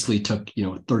 he basically took,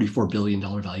 $34 billion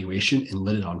valuation and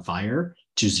lit it on fire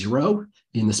to zero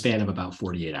in the span of about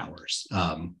 48 hours.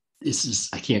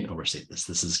 I can't overstate this.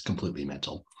 This is completely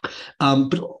mental.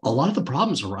 But a lot of the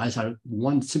problems arise out of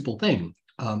one simple thing,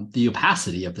 the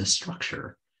opacity of this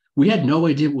structure. We had no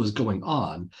idea what was going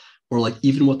on, or like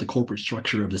even what the corporate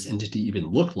structure of this entity even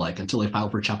looked like until they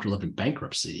filed for Chapter 11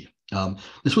 bankruptcy.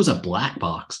 This was a black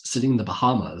box sitting in the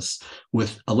Bahamas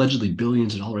with allegedly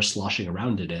billions of dollars sloshing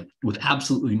around in it with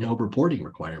absolutely no reporting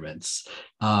requirements.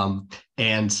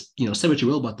 And, say what you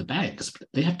will about the banks, but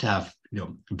they have to have,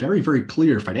 very, very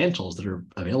clear financials that are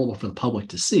available for the public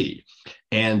to see.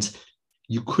 And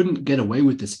you couldn't get away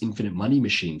with this infinite money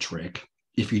machine trick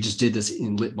if you just did this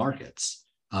in lit markets,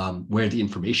 where the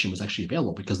information was actually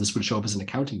available, because this would show up as an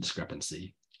accounting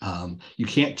discrepancy. You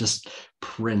can't just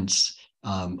print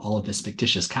all of this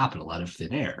fictitious capital out of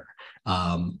thin air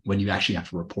when you actually have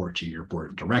to report to your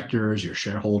board of directors, your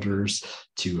shareholders,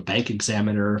 to a bank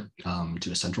examiner,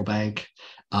 to a central bank.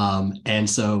 And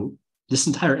so this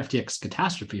entire FTX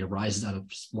catastrophe arises out of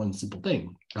one simple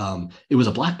thing. It was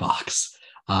a black box.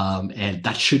 And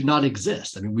that should not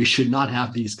exist. I mean, we should not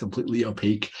have these completely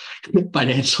opaque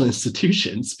financial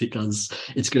institutions, because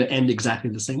it's going to end exactly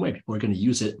the same way. People are going to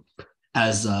use it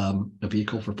as a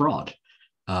vehicle for fraud.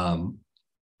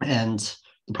 And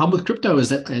the problem with crypto is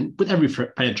that, and with every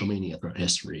financial mania throughout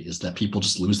history, is that people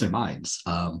just lose their minds.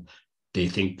 They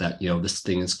think that, this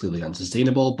thing is clearly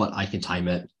unsustainable, but I can time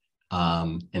it.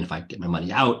 And if I get my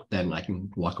money out, then I can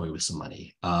walk away with some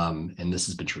money. And this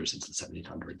has been true since the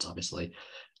 1700s, obviously.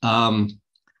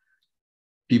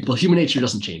 Human nature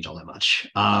doesn't change all that much.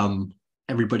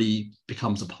 Everybody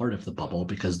becomes a part of the bubble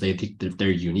because they think that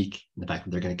they're unique in the fact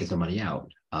that they're going to get their money out.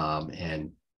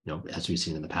 And as we've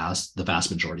seen in the past, the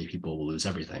vast majority of people will lose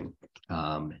everything.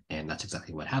 And that's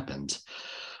exactly what happened.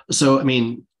 So, I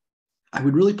mean, I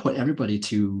would really point everybody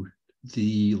to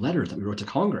the letter that we wrote to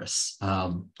Congress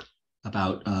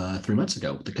about 3 months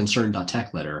ago, the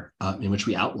concern.tech letter, in which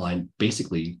we outlined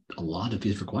basically a lot of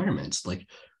these requirements. Like,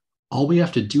 all we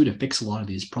have to do to fix a lot of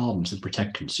these problems and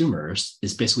protect consumers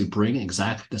is basically bring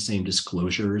exactly the same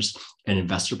disclosures and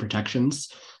investor protections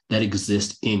that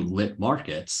exist in lit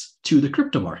markets to the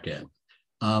crypto market,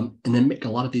 and then make a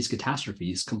lot of these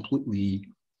catastrophes completely.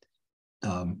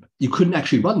 You couldn't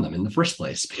actually run them in the first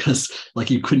place because,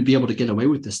 you couldn't be able to get away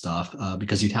with this stuff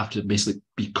because you'd have to basically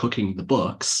be cooking the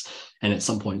books, and at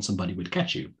some point somebody would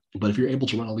catch you. But if you're able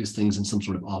to run all these things in some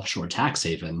sort of offshore tax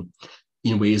haven,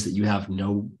 in ways that you have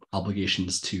no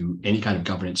obligations to any kind of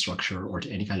governance structure or to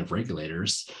any kind of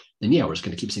regulators, then yeah, we're just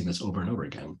going to keep seeing this over and over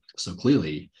again. So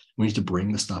clearly, we need to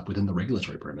bring the stuff within the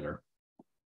regulatory perimeter.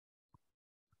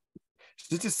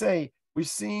 Just to say, we've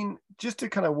seen, just to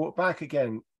kind of walk back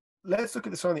again, let's look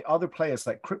at some of the other players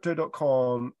like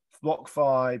Crypto.com,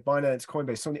 BlockFi, Binance,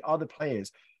 Coinbase, some of the other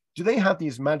players. Do they have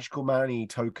these magical money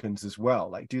tokens as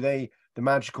well? Like, do they, the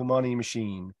magical money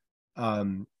machine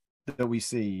that we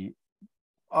see,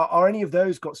 are any of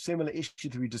those got similar issues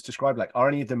that we just described? Like, are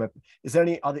any of them, is there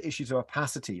any other issues of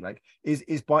opacity? Like,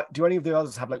 do any of the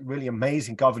others have like really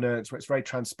amazing governance where it's very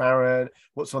transparent,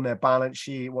 what's on their balance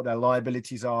sheet, what their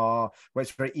liabilities are, where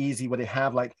it's very easy, where they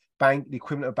have like the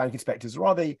equivalent of bank inspectors, or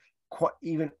are they quite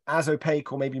even as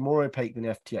opaque or maybe more opaque than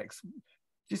FTX?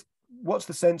 Just what's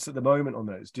the sense at the moment on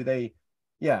those? Do they,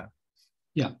 yeah.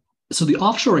 So the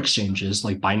offshore exchanges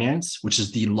like Binance, which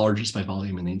is the largest by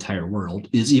volume in the entire world,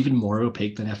 is even more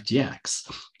opaque than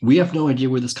FTX. We have no idea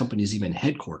where this company is even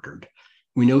headquartered.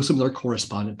 We know some of their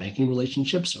correspondent banking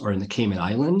relationships are in the Cayman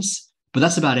Islands, but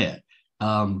that's about it.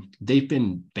 They've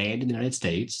been banned in the United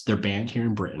States. They're banned here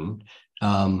in Britain.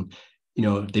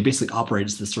 They basically operate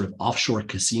as this sort of offshore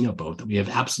casino boat that we have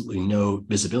absolutely no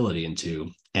visibility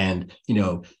into. And,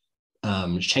 Changpeng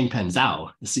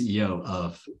Zhao, the CEO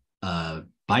of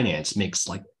Binance, makes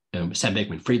Sam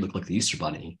Bankman-Fried look like the Easter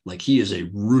Bunny. Like, he is a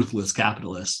ruthless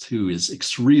capitalist who is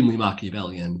extremely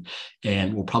Machiavellian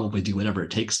and will probably do whatever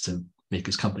it takes to make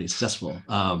his company successful.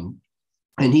 And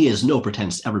he has no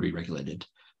pretense to ever be regulated.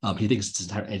 He thinks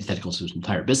it's antithetical to his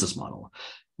entire business model,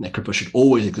 and that crypto should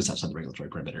always exist outside the regulatory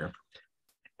perimeter.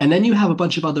 And then you have a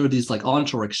bunch of other these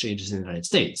onshore exchanges in the United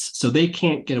States, so they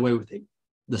can't get away with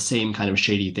the same kind of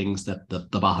shady things that the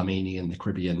Bahamian and the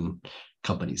Caribbean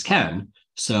companies can.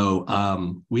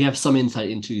 So we have some insight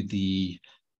into the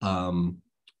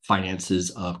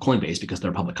finances of Coinbase because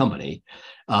they're a public company.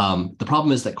 The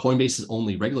problem is that Coinbase's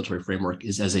only regulatory framework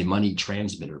is as a money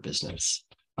transmitter business.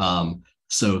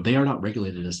 So they are not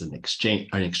regulated as an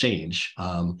exchange.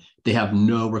 They have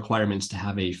no requirements to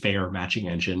have a fair matching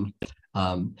engine.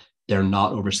 They're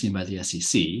not overseen by the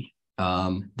SEC.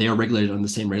 They are regulated on the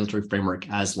same regulatory framework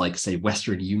as, say,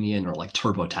 Western Union or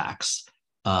TurboTax,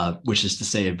 which is to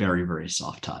say a very, very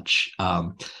soft touch.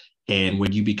 And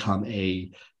when you become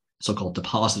a so-called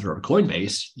depositor of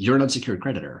Coinbase, you're an unsecured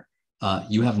creditor.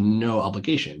 You have no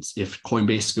obligations. If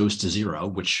Coinbase goes to zero,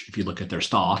 which if you look at their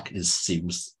stock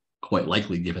seems quite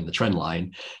likely given the trend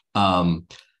line,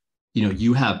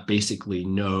 you have basically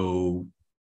no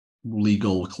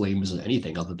legal claims on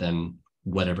anything other than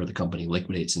whatever the company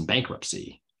liquidates in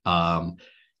bankruptcy. And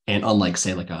unlike,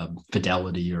 say, a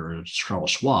Fidelity or Charles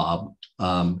Schwab,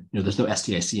 there's no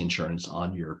SDIC insurance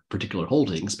on your particular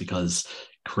holdings because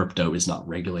crypto is not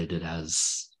regulated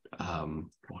as,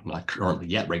 not currently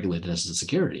yet regulated as a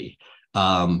security.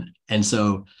 And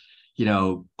so,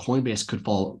 Coinbase could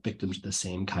fall victim to the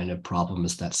same kind of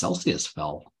problems that Celsius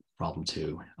fell problem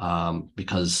to,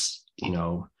 because,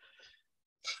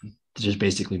 there's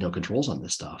basically no controls on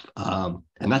this stuff. And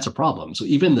that's a problem. So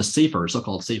even the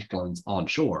so-called safe ones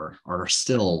onshore are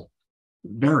still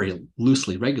very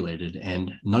loosely regulated,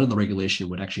 and none of the regulation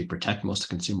would actually protect most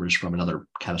consumers from another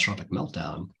catastrophic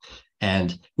meltdown.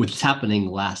 And with what's happening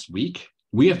last week,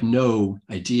 we have no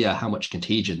idea how much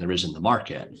contagion there is in the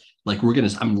market.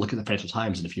 I'm looking at the Financial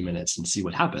Times in a few minutes and see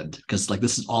what happened, because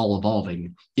this is all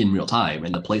evolving in real time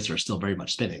and the plates are still very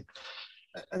much spinning.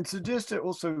 And so just to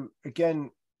also,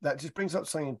 again, that just brings up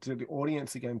something to the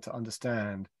audience again to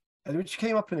understand, and which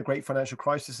came up in the great financial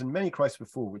crisis and many crises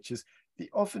before, which is the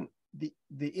issue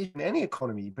in any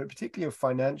economy, but particularly of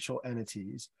financial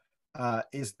entities,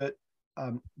 is that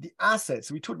the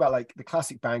assets we talked about, like the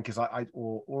classic bank is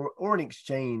or an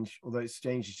exchange, although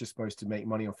exchange is just supposed to make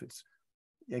money off its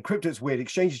crypto. It's weird.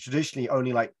 Exchanges traditionally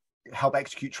only like help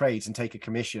execute trades and take a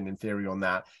commission in theory on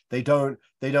that. They don't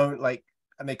like,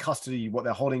 and they custody what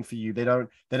they're holding for you. They don't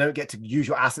get to use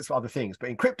your assets for other things. But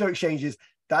in crypto exchanges,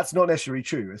 that's not necessarily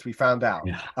true, as we found out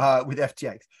with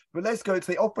FTX. But let's go to,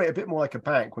 they operate a bit more like a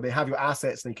bank where they have your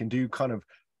assets and they can do kind of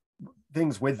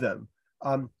things with them.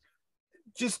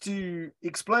 Just to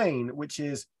explain, which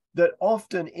is that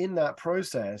often in that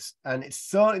process, and it's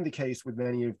certainly the case with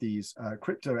many of these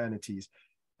crypto entities,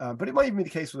 but it might even be the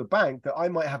case with a bank, that I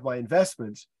might have my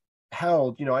investments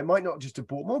held, I might not just have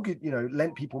bought mortgage,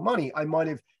 lent people money. I might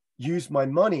have used my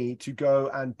money to go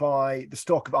and buy the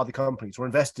stock of other companies or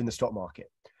invest in the stock market.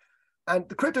 And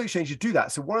the crypto exchanges do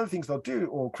that. So one of the things they'll do,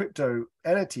 or crypto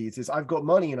entities, is I've got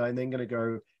money and I'm then going to go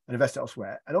and invest it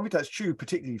elsewhere. And obviously that's true,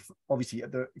 particularly obviously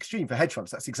at the extreme for hedge funds.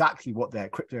 That's exactly what their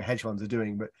crypto hedge funds are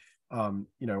doing, but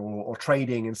or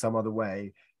trading in some other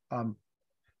way.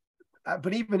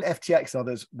 But even FTX and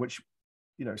others, which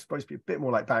supposed to be a bit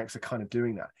more like banks, are kind of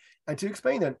doing that. And to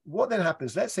explain then, what then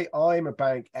happens, let's say I'm a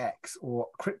bank X or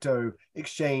crypto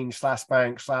exchange /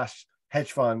 bank /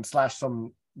 hedge fund /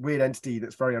 some weird entity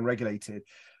that's very unregulated.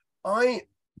 And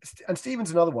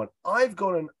Stephen's another one.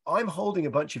 I'm holding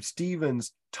a bunch of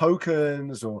Stephen's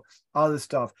tokens or other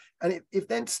stuff. And if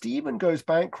then Stephen goes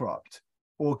bankrupt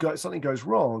or something goes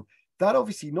wrong, that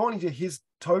obviously not only do his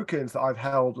tokens that I've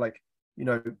held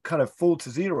kind of fall to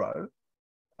zero,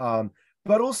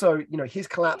 but also, his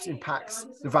collapse impacts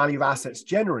the value of assets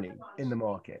generally in the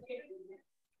market.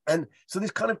 And so this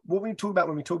kind of what we talk about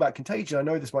when we talk about contagion, I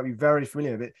know this might be very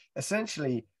familiar, but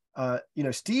essentially,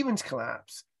 Stephen's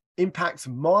collapse impacts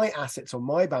my assets on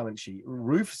my balance sheet,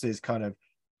 Rufus's crypto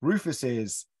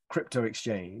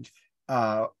exchange,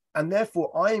 and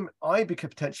therefore I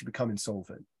could potentially become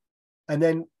insolvent, and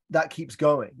then that keeps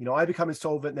going. I become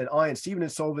insolvent, then I and Stephen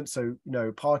insolvent, so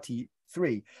party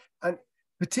 3, and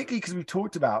particularly because we've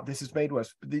talked about this has made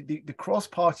worse. The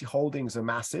cross-party holdings are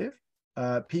massive.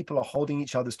 People are holding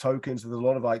each other's tokens with a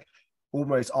lot of like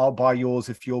almost I'll buy yours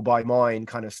if you'll buy mine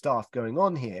kind of stuff going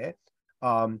on here.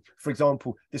 For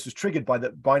example, this was triggered by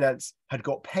that Binance had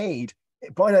got paid.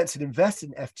 Binance had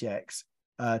invested in FTX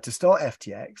to start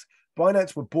FTX.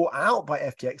 Binance were bought out by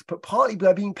FTX, but partly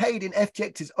by being paid in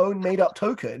FTX's own made-up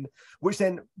token, which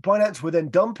then Binance were then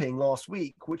dumping last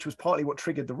week, which was partly what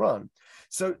triggered the run.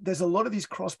 So there's a lot of these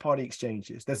cross-party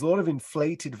exchanges. There's a lot of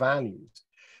inflated values.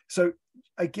 So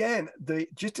again,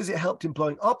 just as it helped in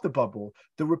blowing up the bubble,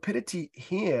 the rapidity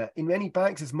here in many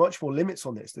banks is much more limits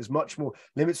on this. There's much more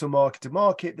limits on market to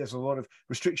market. There's a lot of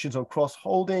restrictions on cross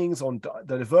holdings, on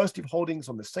the diversity of holdings,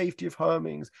 on the safety of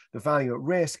holdings, the value at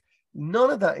risk. None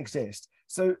of that exists.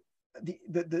 So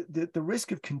the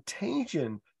risk of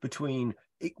contagion between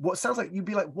what sounds like you'd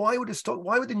be like, why would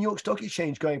the New York Stock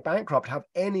Exchange going bankrupt have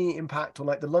any impact on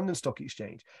like the London Stock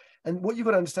Exchange? And what you've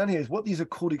got to understand here is what these are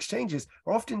called exchanges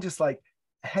are often just like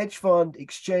hedge fund,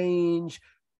 exchange,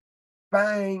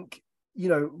 bank,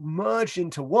 merged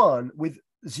into one with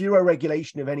zero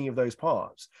regulation of any of those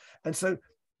parts. And so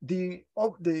the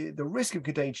risk of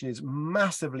contagion is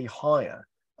massively higher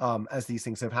as these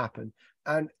things have happened.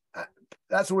 And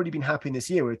that's already been happening this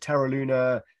year with Terra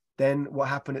Luna, then what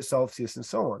happened at Celsius and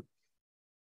so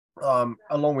on,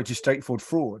 along with just straightforward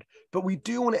fraud. But we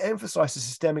do want to emphasize the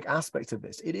systemic aspect of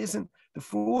this. It isn't, the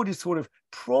fraud is sort of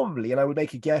probably, and I would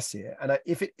make a guess here, and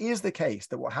if it is the case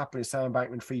that what happened is Sam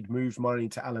Bankman-Fried moved money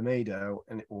to Alameda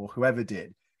or whoever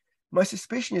did, my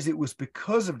suspicion is it was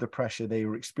because of the pressure they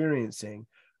were experiencing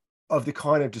of the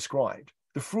kind of described.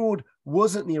 The fraud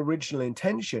wasn't the original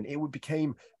intention. It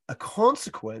became a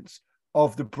consequence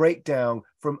of the breakdown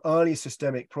from early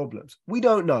systemic problems. We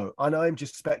don't know, and I'm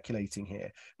just speculating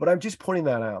here, but I'm just pointing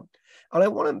that out. And I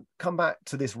want to come back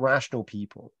to this rational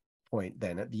people point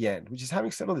then at the end, which is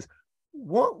having said all this,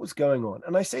 what was going on?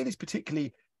 And I say this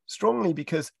particularly strongly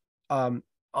because I've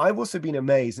also been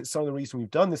amazed at some of the reason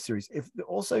we've done this series, if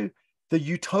also the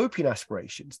utopian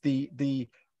aspirations, the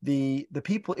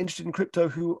people interested in crypto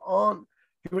who are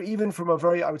even from a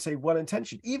very, I would say,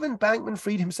 well-intentioned, even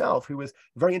Bankman-Fried himself, who was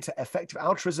very into effective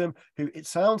altruism, who it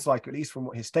sounds like, at least from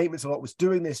what his statements a lot, was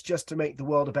doing this just to make the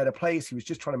world a better place. He was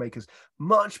just trying to make as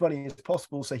much money as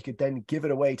possible so he could then give it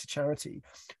away to charity.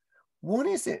 What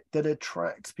is it that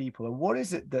attracts people? And what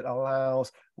is it that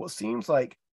allows what seems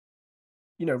like,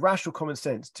 rational common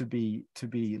sense to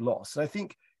be lost? And I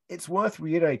think it's worth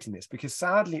reiterating this, because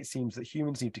sadly it seems that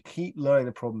humans need to keep learning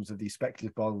the problems of these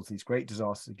speculative bubbles, these great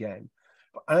disasters again.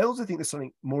 But I also think there's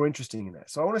something more interesting in there.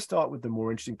 So I want to start with the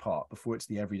more interesting part before it's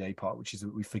the everyday part, which is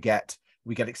that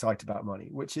we get excited about money,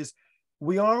 which is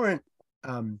we are in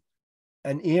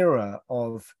an era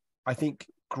of, I think,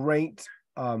 great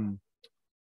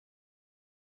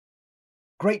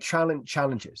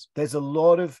challenges. There's a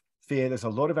lot of fear, there's a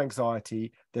lot of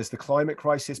anxiety, there's the climate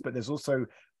crisis, but there's also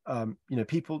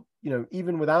people,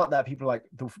 even without that, people are like,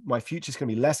 my future's going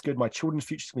to be less good, my children's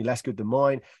future's going to be less good than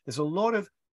mine. There's a lot of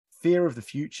fear of the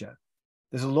future.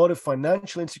 There's a lot of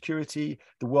financial insecurity.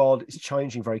 The world is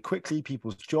changing very quickly.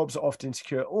 People's jobs are often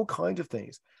insecure, all kinds of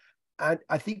things. And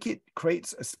I think it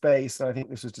creates a space, and I think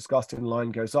this was discussed in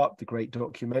Line Goes Up, the great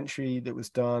documentary that was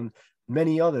done,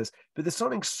 many others, but there's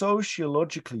something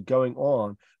sociologically going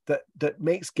on that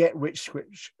makes get rich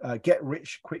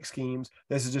quick schemes.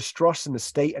 There's a distrust in the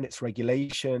state and its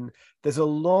regulation. There's a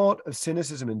lot of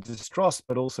cynicism and distrust,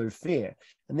 but also fear.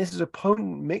 And this is a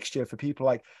potent mixture for people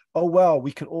like, oh, well,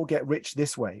 we can all get rich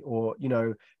this way. Or,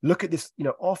 look at this,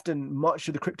 often much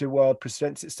of the crypto world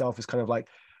presents itself as kind of like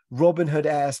Robin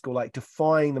Hood-esque, or like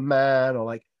defying the man, or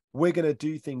like, we're going to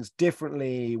do things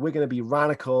differently. We're going to be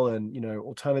radical and,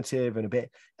 alternative and a bit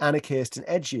anarchist and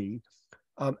edgy.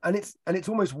 And it's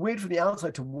almost weird from the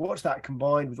outside to watch that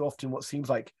combined with often what seems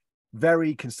like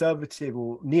very conservative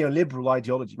or neoliberal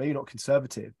ideology, maybe not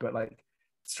conservative, but like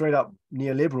straight up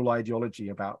neoliberal ideology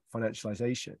about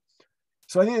financialization.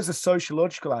 So I think there's a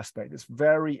sociological aspect that's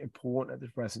very important at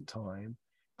the present time.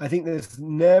 I think there's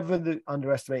never to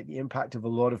underestimate the impact of a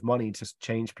lot of money to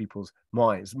change people's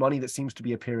minds. Money that seems to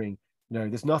be appearing,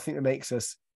 there's nothing that makes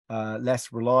us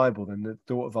less reliable than the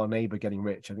thought of our neighbor getting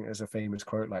rich. I think there's a famous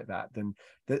quote like that. Then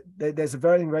there's a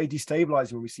very, very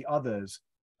destabilizing when we see others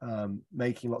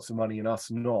making lots of money and us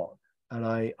not. And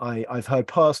I've heard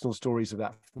personal stories of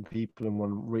that from people and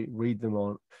want to read them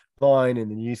online in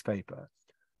the newspaper.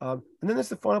 And then there's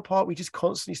the final part. We just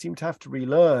constantly seem to have to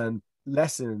relearn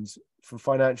lessons from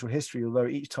financial history, although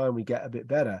each time we get a bit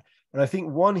better. And I think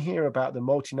one here about the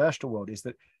multinational world is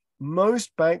that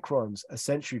most bank runs a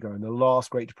century ago in the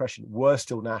last Great Depression were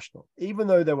still national. Even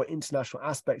though there were international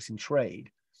aspects in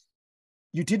trade,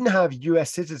 you didn't have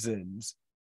US citizens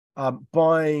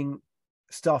buying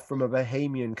stuff from a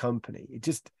Bahamian company. It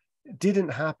just didn't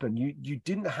happen. You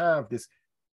didn't have this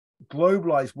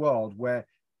globalized world where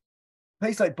a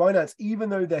place like Binance,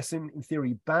 even though they're in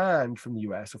theory banned from the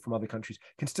US or from other countries,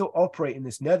 can still operate in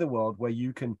this netherworld where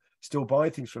you can still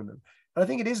buy things from them. And I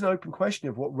think it is an open question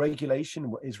of what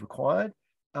regulation is required,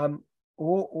 and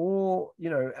there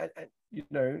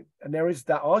is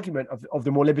that argument of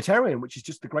the more libertarian, which is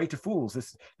just the greater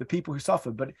fools, the people who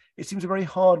suffer. But it seems a very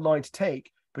hard line to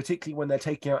take, particularly when they're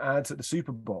taking out ads at the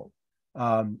Super Bowl.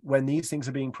 When these things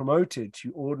are being promoted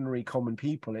to ordinary common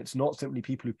people, it's not simply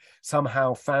people who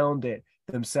somehow found it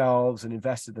themselves and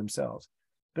invested themselves.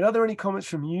 But are there any comments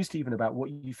from you, Stephen, about what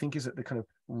you think is at the kind of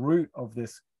root of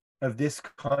this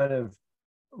kind of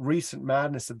recent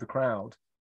madness of the crowd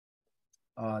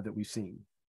that we've seen?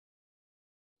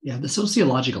 Yeah, the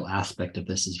sociological aspect of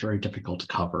this is very difficult to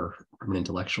cover from an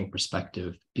intellectual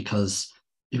perspective, because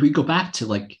if we go back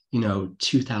to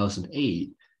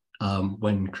 2008,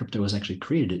 when crypto was actually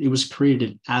created, it was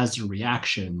created as a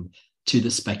reaction to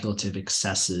the speculative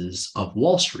excesses of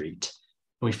Wall Street.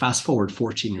 When we fast forward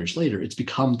 14 years later, it's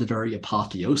become the very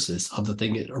apotheosis of the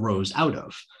thing it arose out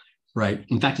of, right?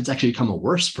 In fact, it's actually become a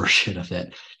worse version of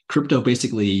it. Crypto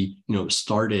basically,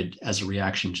 started as a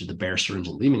reaction to the Bear Stearns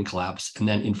and Lehman collapse, and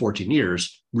then in 14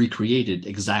 years recreated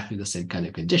exactly the same kind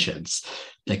of conditions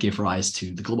that gave rise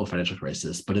to the global financial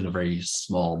crisis, but in a very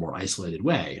small, more isolated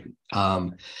way.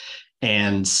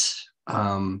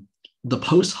 The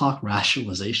post hoc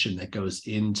rationalization that goes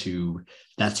into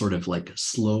that sort of like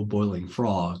slow boiling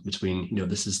frog between,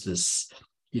 this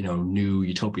new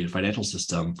utopian financial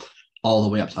system, all the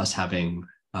way up to us having,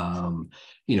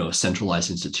 centralized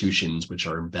institutions which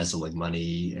are embezzling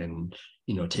money and,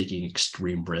 taking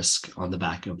extreme risk on the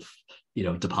back of,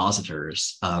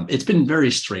 depositors. It's been very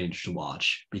strange to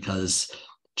watch, because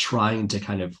trying to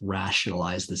kind of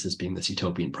rationalize this as being this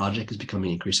utopian project is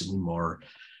becoming increasingly more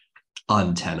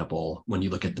untenable when you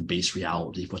look at the base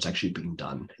reality of what's actually being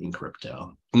done in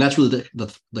crypto. And that's really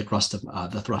the thrust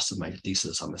of my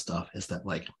thesis on this stuff, is that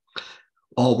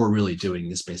all we're really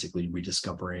doing is basically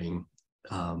rediscovering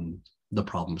the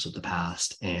problems of the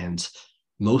past. And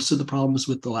most of the problems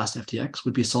with the last FTX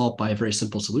would be solved by a very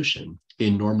simple solution.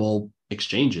 In normal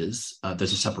exchanges,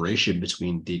 there's a separation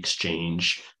between the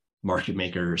exchange, market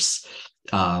makers,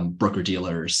 broker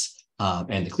dealers,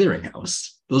 and the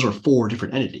clearinghouse. Those are four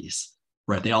different entities,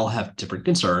 right? They all have different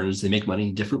concerns. They make money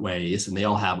in different ways, and they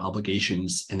all have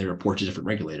obligations, and they report to different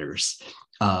regulators.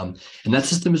 And that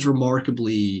system is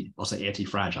remarkably, I'll say,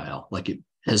 anti-fragile. Like, it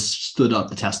has stood up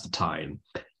the test of time.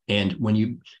 And when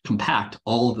you compact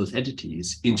all of those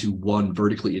entities into one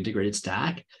vertically integrated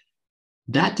stack,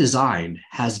 that design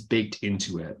has baked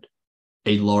into it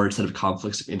a large set of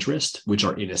conflicts of interest, which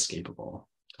are inescapable.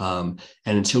 And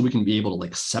until we can be able to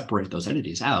like separate those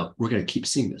entities out, we're going to keep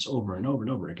seeing this over and over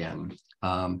and over again.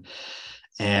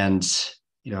 And,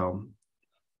 you know,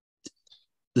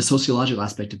 the sociological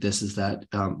aspect of this is that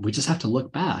we just have to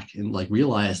look back and like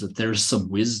realize that there's some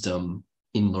wisdom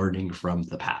in learning from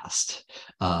the past.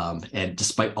 And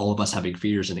despite all of us having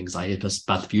fears and anxiety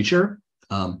about the future,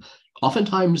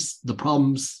 oftentimes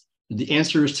the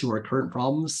answers to our current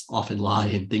problems often lie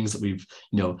in things that we've,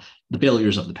 the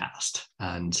failures of the past.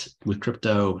 And with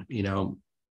crypto,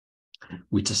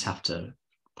 we just have to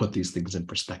put these things in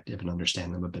perspective and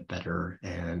understand them a bit better.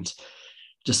 And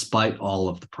despite all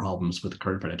of the problems with the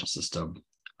current financial system,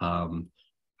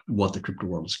 what the crypto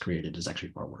world has created is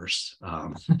actually far worse.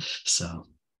 So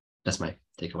that's my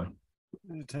takeaway.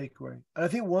 And I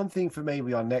think one thing for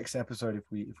maybe our next episode, if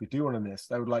we do one on this,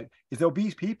 I would like is there'll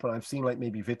be people I've seen like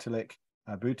maybe Vitalik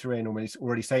Buterin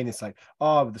already saying this, like,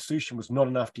 the solution was not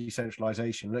enough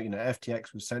decentralization. Look,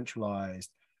 FTX was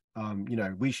centralized.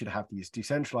 We should have these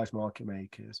decentralized market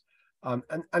makers. And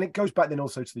it goes back then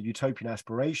also to the utopian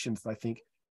aspirations that I think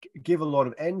give a lot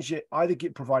of engine, either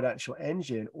provide actual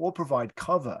engine or provide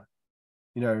cover.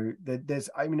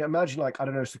 Imagine like, I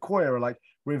don't know, Sequoia, or like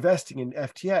we're investing in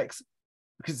FTX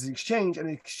because it's an exchange, and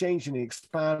an exchange in the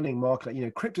expanding market.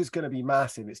 Crypto is going to be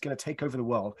massive. It's going to take over the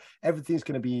world. Everything's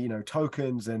going to be,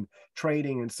 tokens and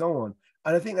trading and so on.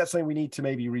 And I think that's something we need to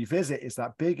maybe revisit, is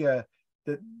that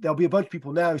there'll be a bunch of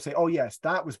people now who say, oh yes,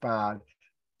 that was bad,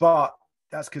 but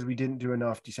that's because we didn't do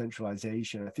enough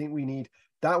decentralization. I think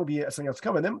that will be something else to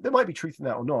come. And then there might be truth in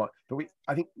that or not, but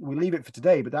I think we'll leave it for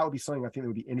today, but that would be something I think that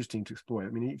would be interesting to explore. I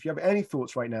mean, if you have any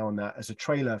thoughts right now on that as a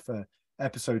trailer for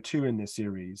episode 2 in this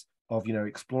series of,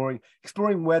 exploring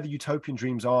where the utopian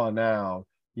dreams are now,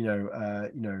 a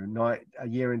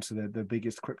year into the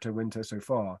biggest crypto winter so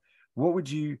far, what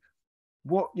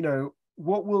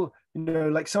will,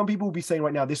 like some people will be saying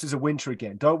right now, this is a winter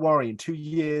again. Don't worry, in 2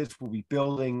 years we'll be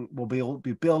building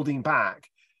back.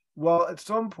 Well, at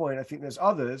some point, I think there's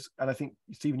others, and I think,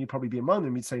 Stephen, you'd probably be among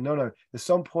them. You'd say, no, there's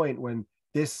some point when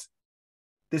this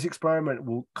experiment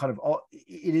will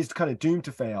it is kind of doomed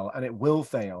to fail, and it will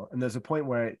fail. And there's a point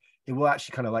where it will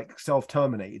actually kind of like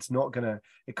self-terminate.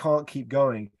 It can't keep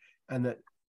going. And that,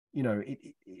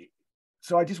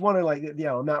 so I just want to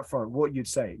on that front, what you'd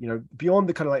say, beyond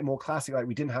the kind of like more classic, like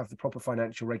we didn't have the proper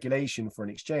financial regulation for an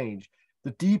exchange,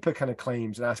 the deeper kind of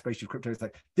claims and aspirations of crypto is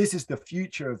like, this is the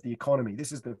future of the economy.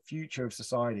 This is the future of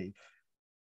society.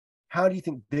 How do you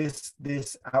think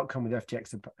this outcome with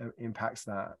FTX impacts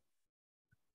that?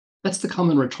 That's the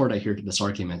common retort I hear to this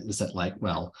argument, is that like,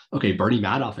 well, okay, Bernie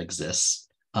Madoff exists,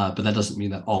 but that doesn't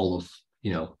mean that all of,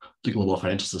 the global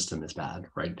financial system is bad,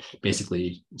 right?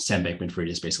 Basically, Sam Bankman-Fried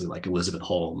is basically like Elizabeth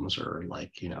Holmes, or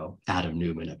like, Adam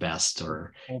Newman at best,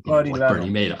 or Bernie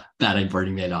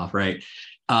Madoff, right?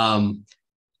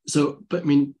 But I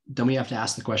mean, then we have to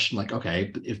ask the question, like,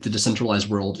 okay, if the decentralized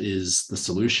world is the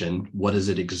solution, what does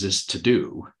it exist to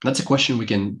do? That's a question we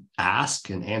can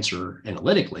ask and answer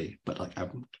analytically, but like, I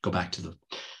go back to the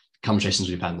conversations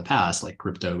we've had in the past, like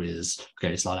crypto is,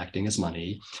 okay, it's not acting as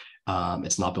money.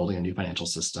 It's not building a new financial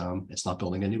system. It's not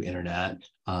building a new internet.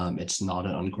 It's not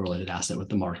an uncorrelated asset with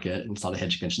the market. And it's not a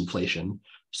hedge against inflation.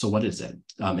 So what is it?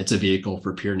 It's a vehicle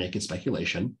for pure naked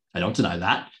speculation. I don't deny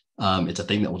that. It's a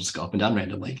thing that will just go up and down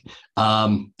randomly,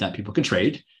 that people can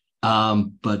trade.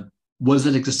 But what does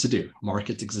it exist to do?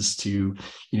 Markets exist to,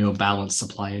 balance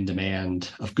supply and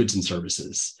demand of goods and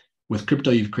services. With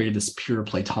crypto, you've created this pure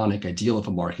Platonic ideal of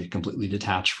a market, completely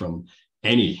detached from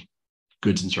any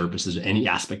goods and services, any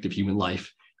aspect of human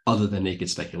life other than naked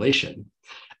speculation.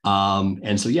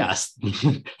 And so, yes,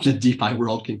 the DeFi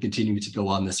world can continue to go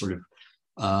on this sort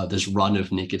of this run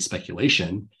of naked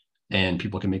speculation, and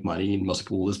people can make money, and most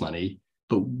people will lose money.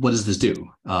 But what does this do?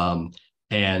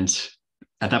 And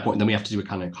at that point, then we have to do a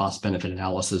kind of cost-benefit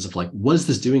analysis of like, what is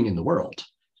this doing in the world?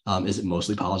 Is it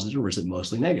mostly positive, or is it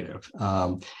mostly negative?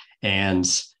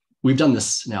 And we've done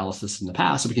this analysis in the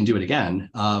past, so we can do it again.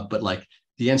 But like,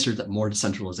 the answer that more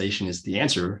decentralization is the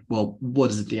answer, well, what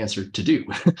is it the answer to do,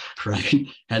 right?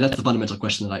 And that's the fundamental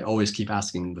question that I always keep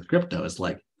asking with crypto, is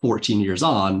like 14 years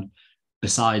on,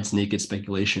 besides naked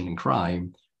speculation and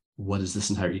crime, what does this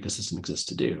entire ecosystem exist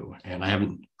to do? And I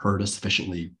haven't heard a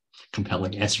sufficiently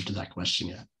compelling answer to that question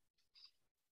yet.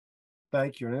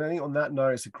 Thank you. And I think on that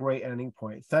note, it's a great ending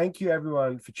point. Thank you,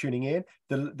 everyone, for tuning in.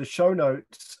 The show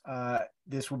notes,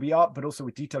 this will be up, but also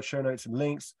with detailed show notes and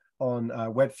links on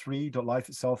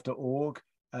web3.lifeitself.org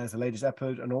as the latest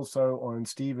episode, and also on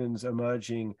Stephen's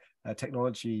emerging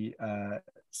technology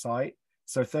site.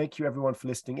 So thank you, everyone, for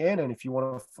listening in. And if you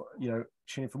want to,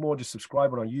 tune in for more, just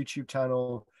subscribe on our YouTube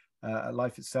channel at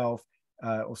Life Itself,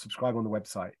 or subscribe on the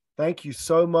website. Thank you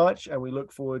so much, and we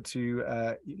look forward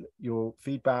to your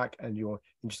feedback and you're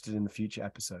interested in the future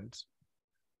episodes.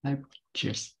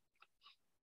 Cheers.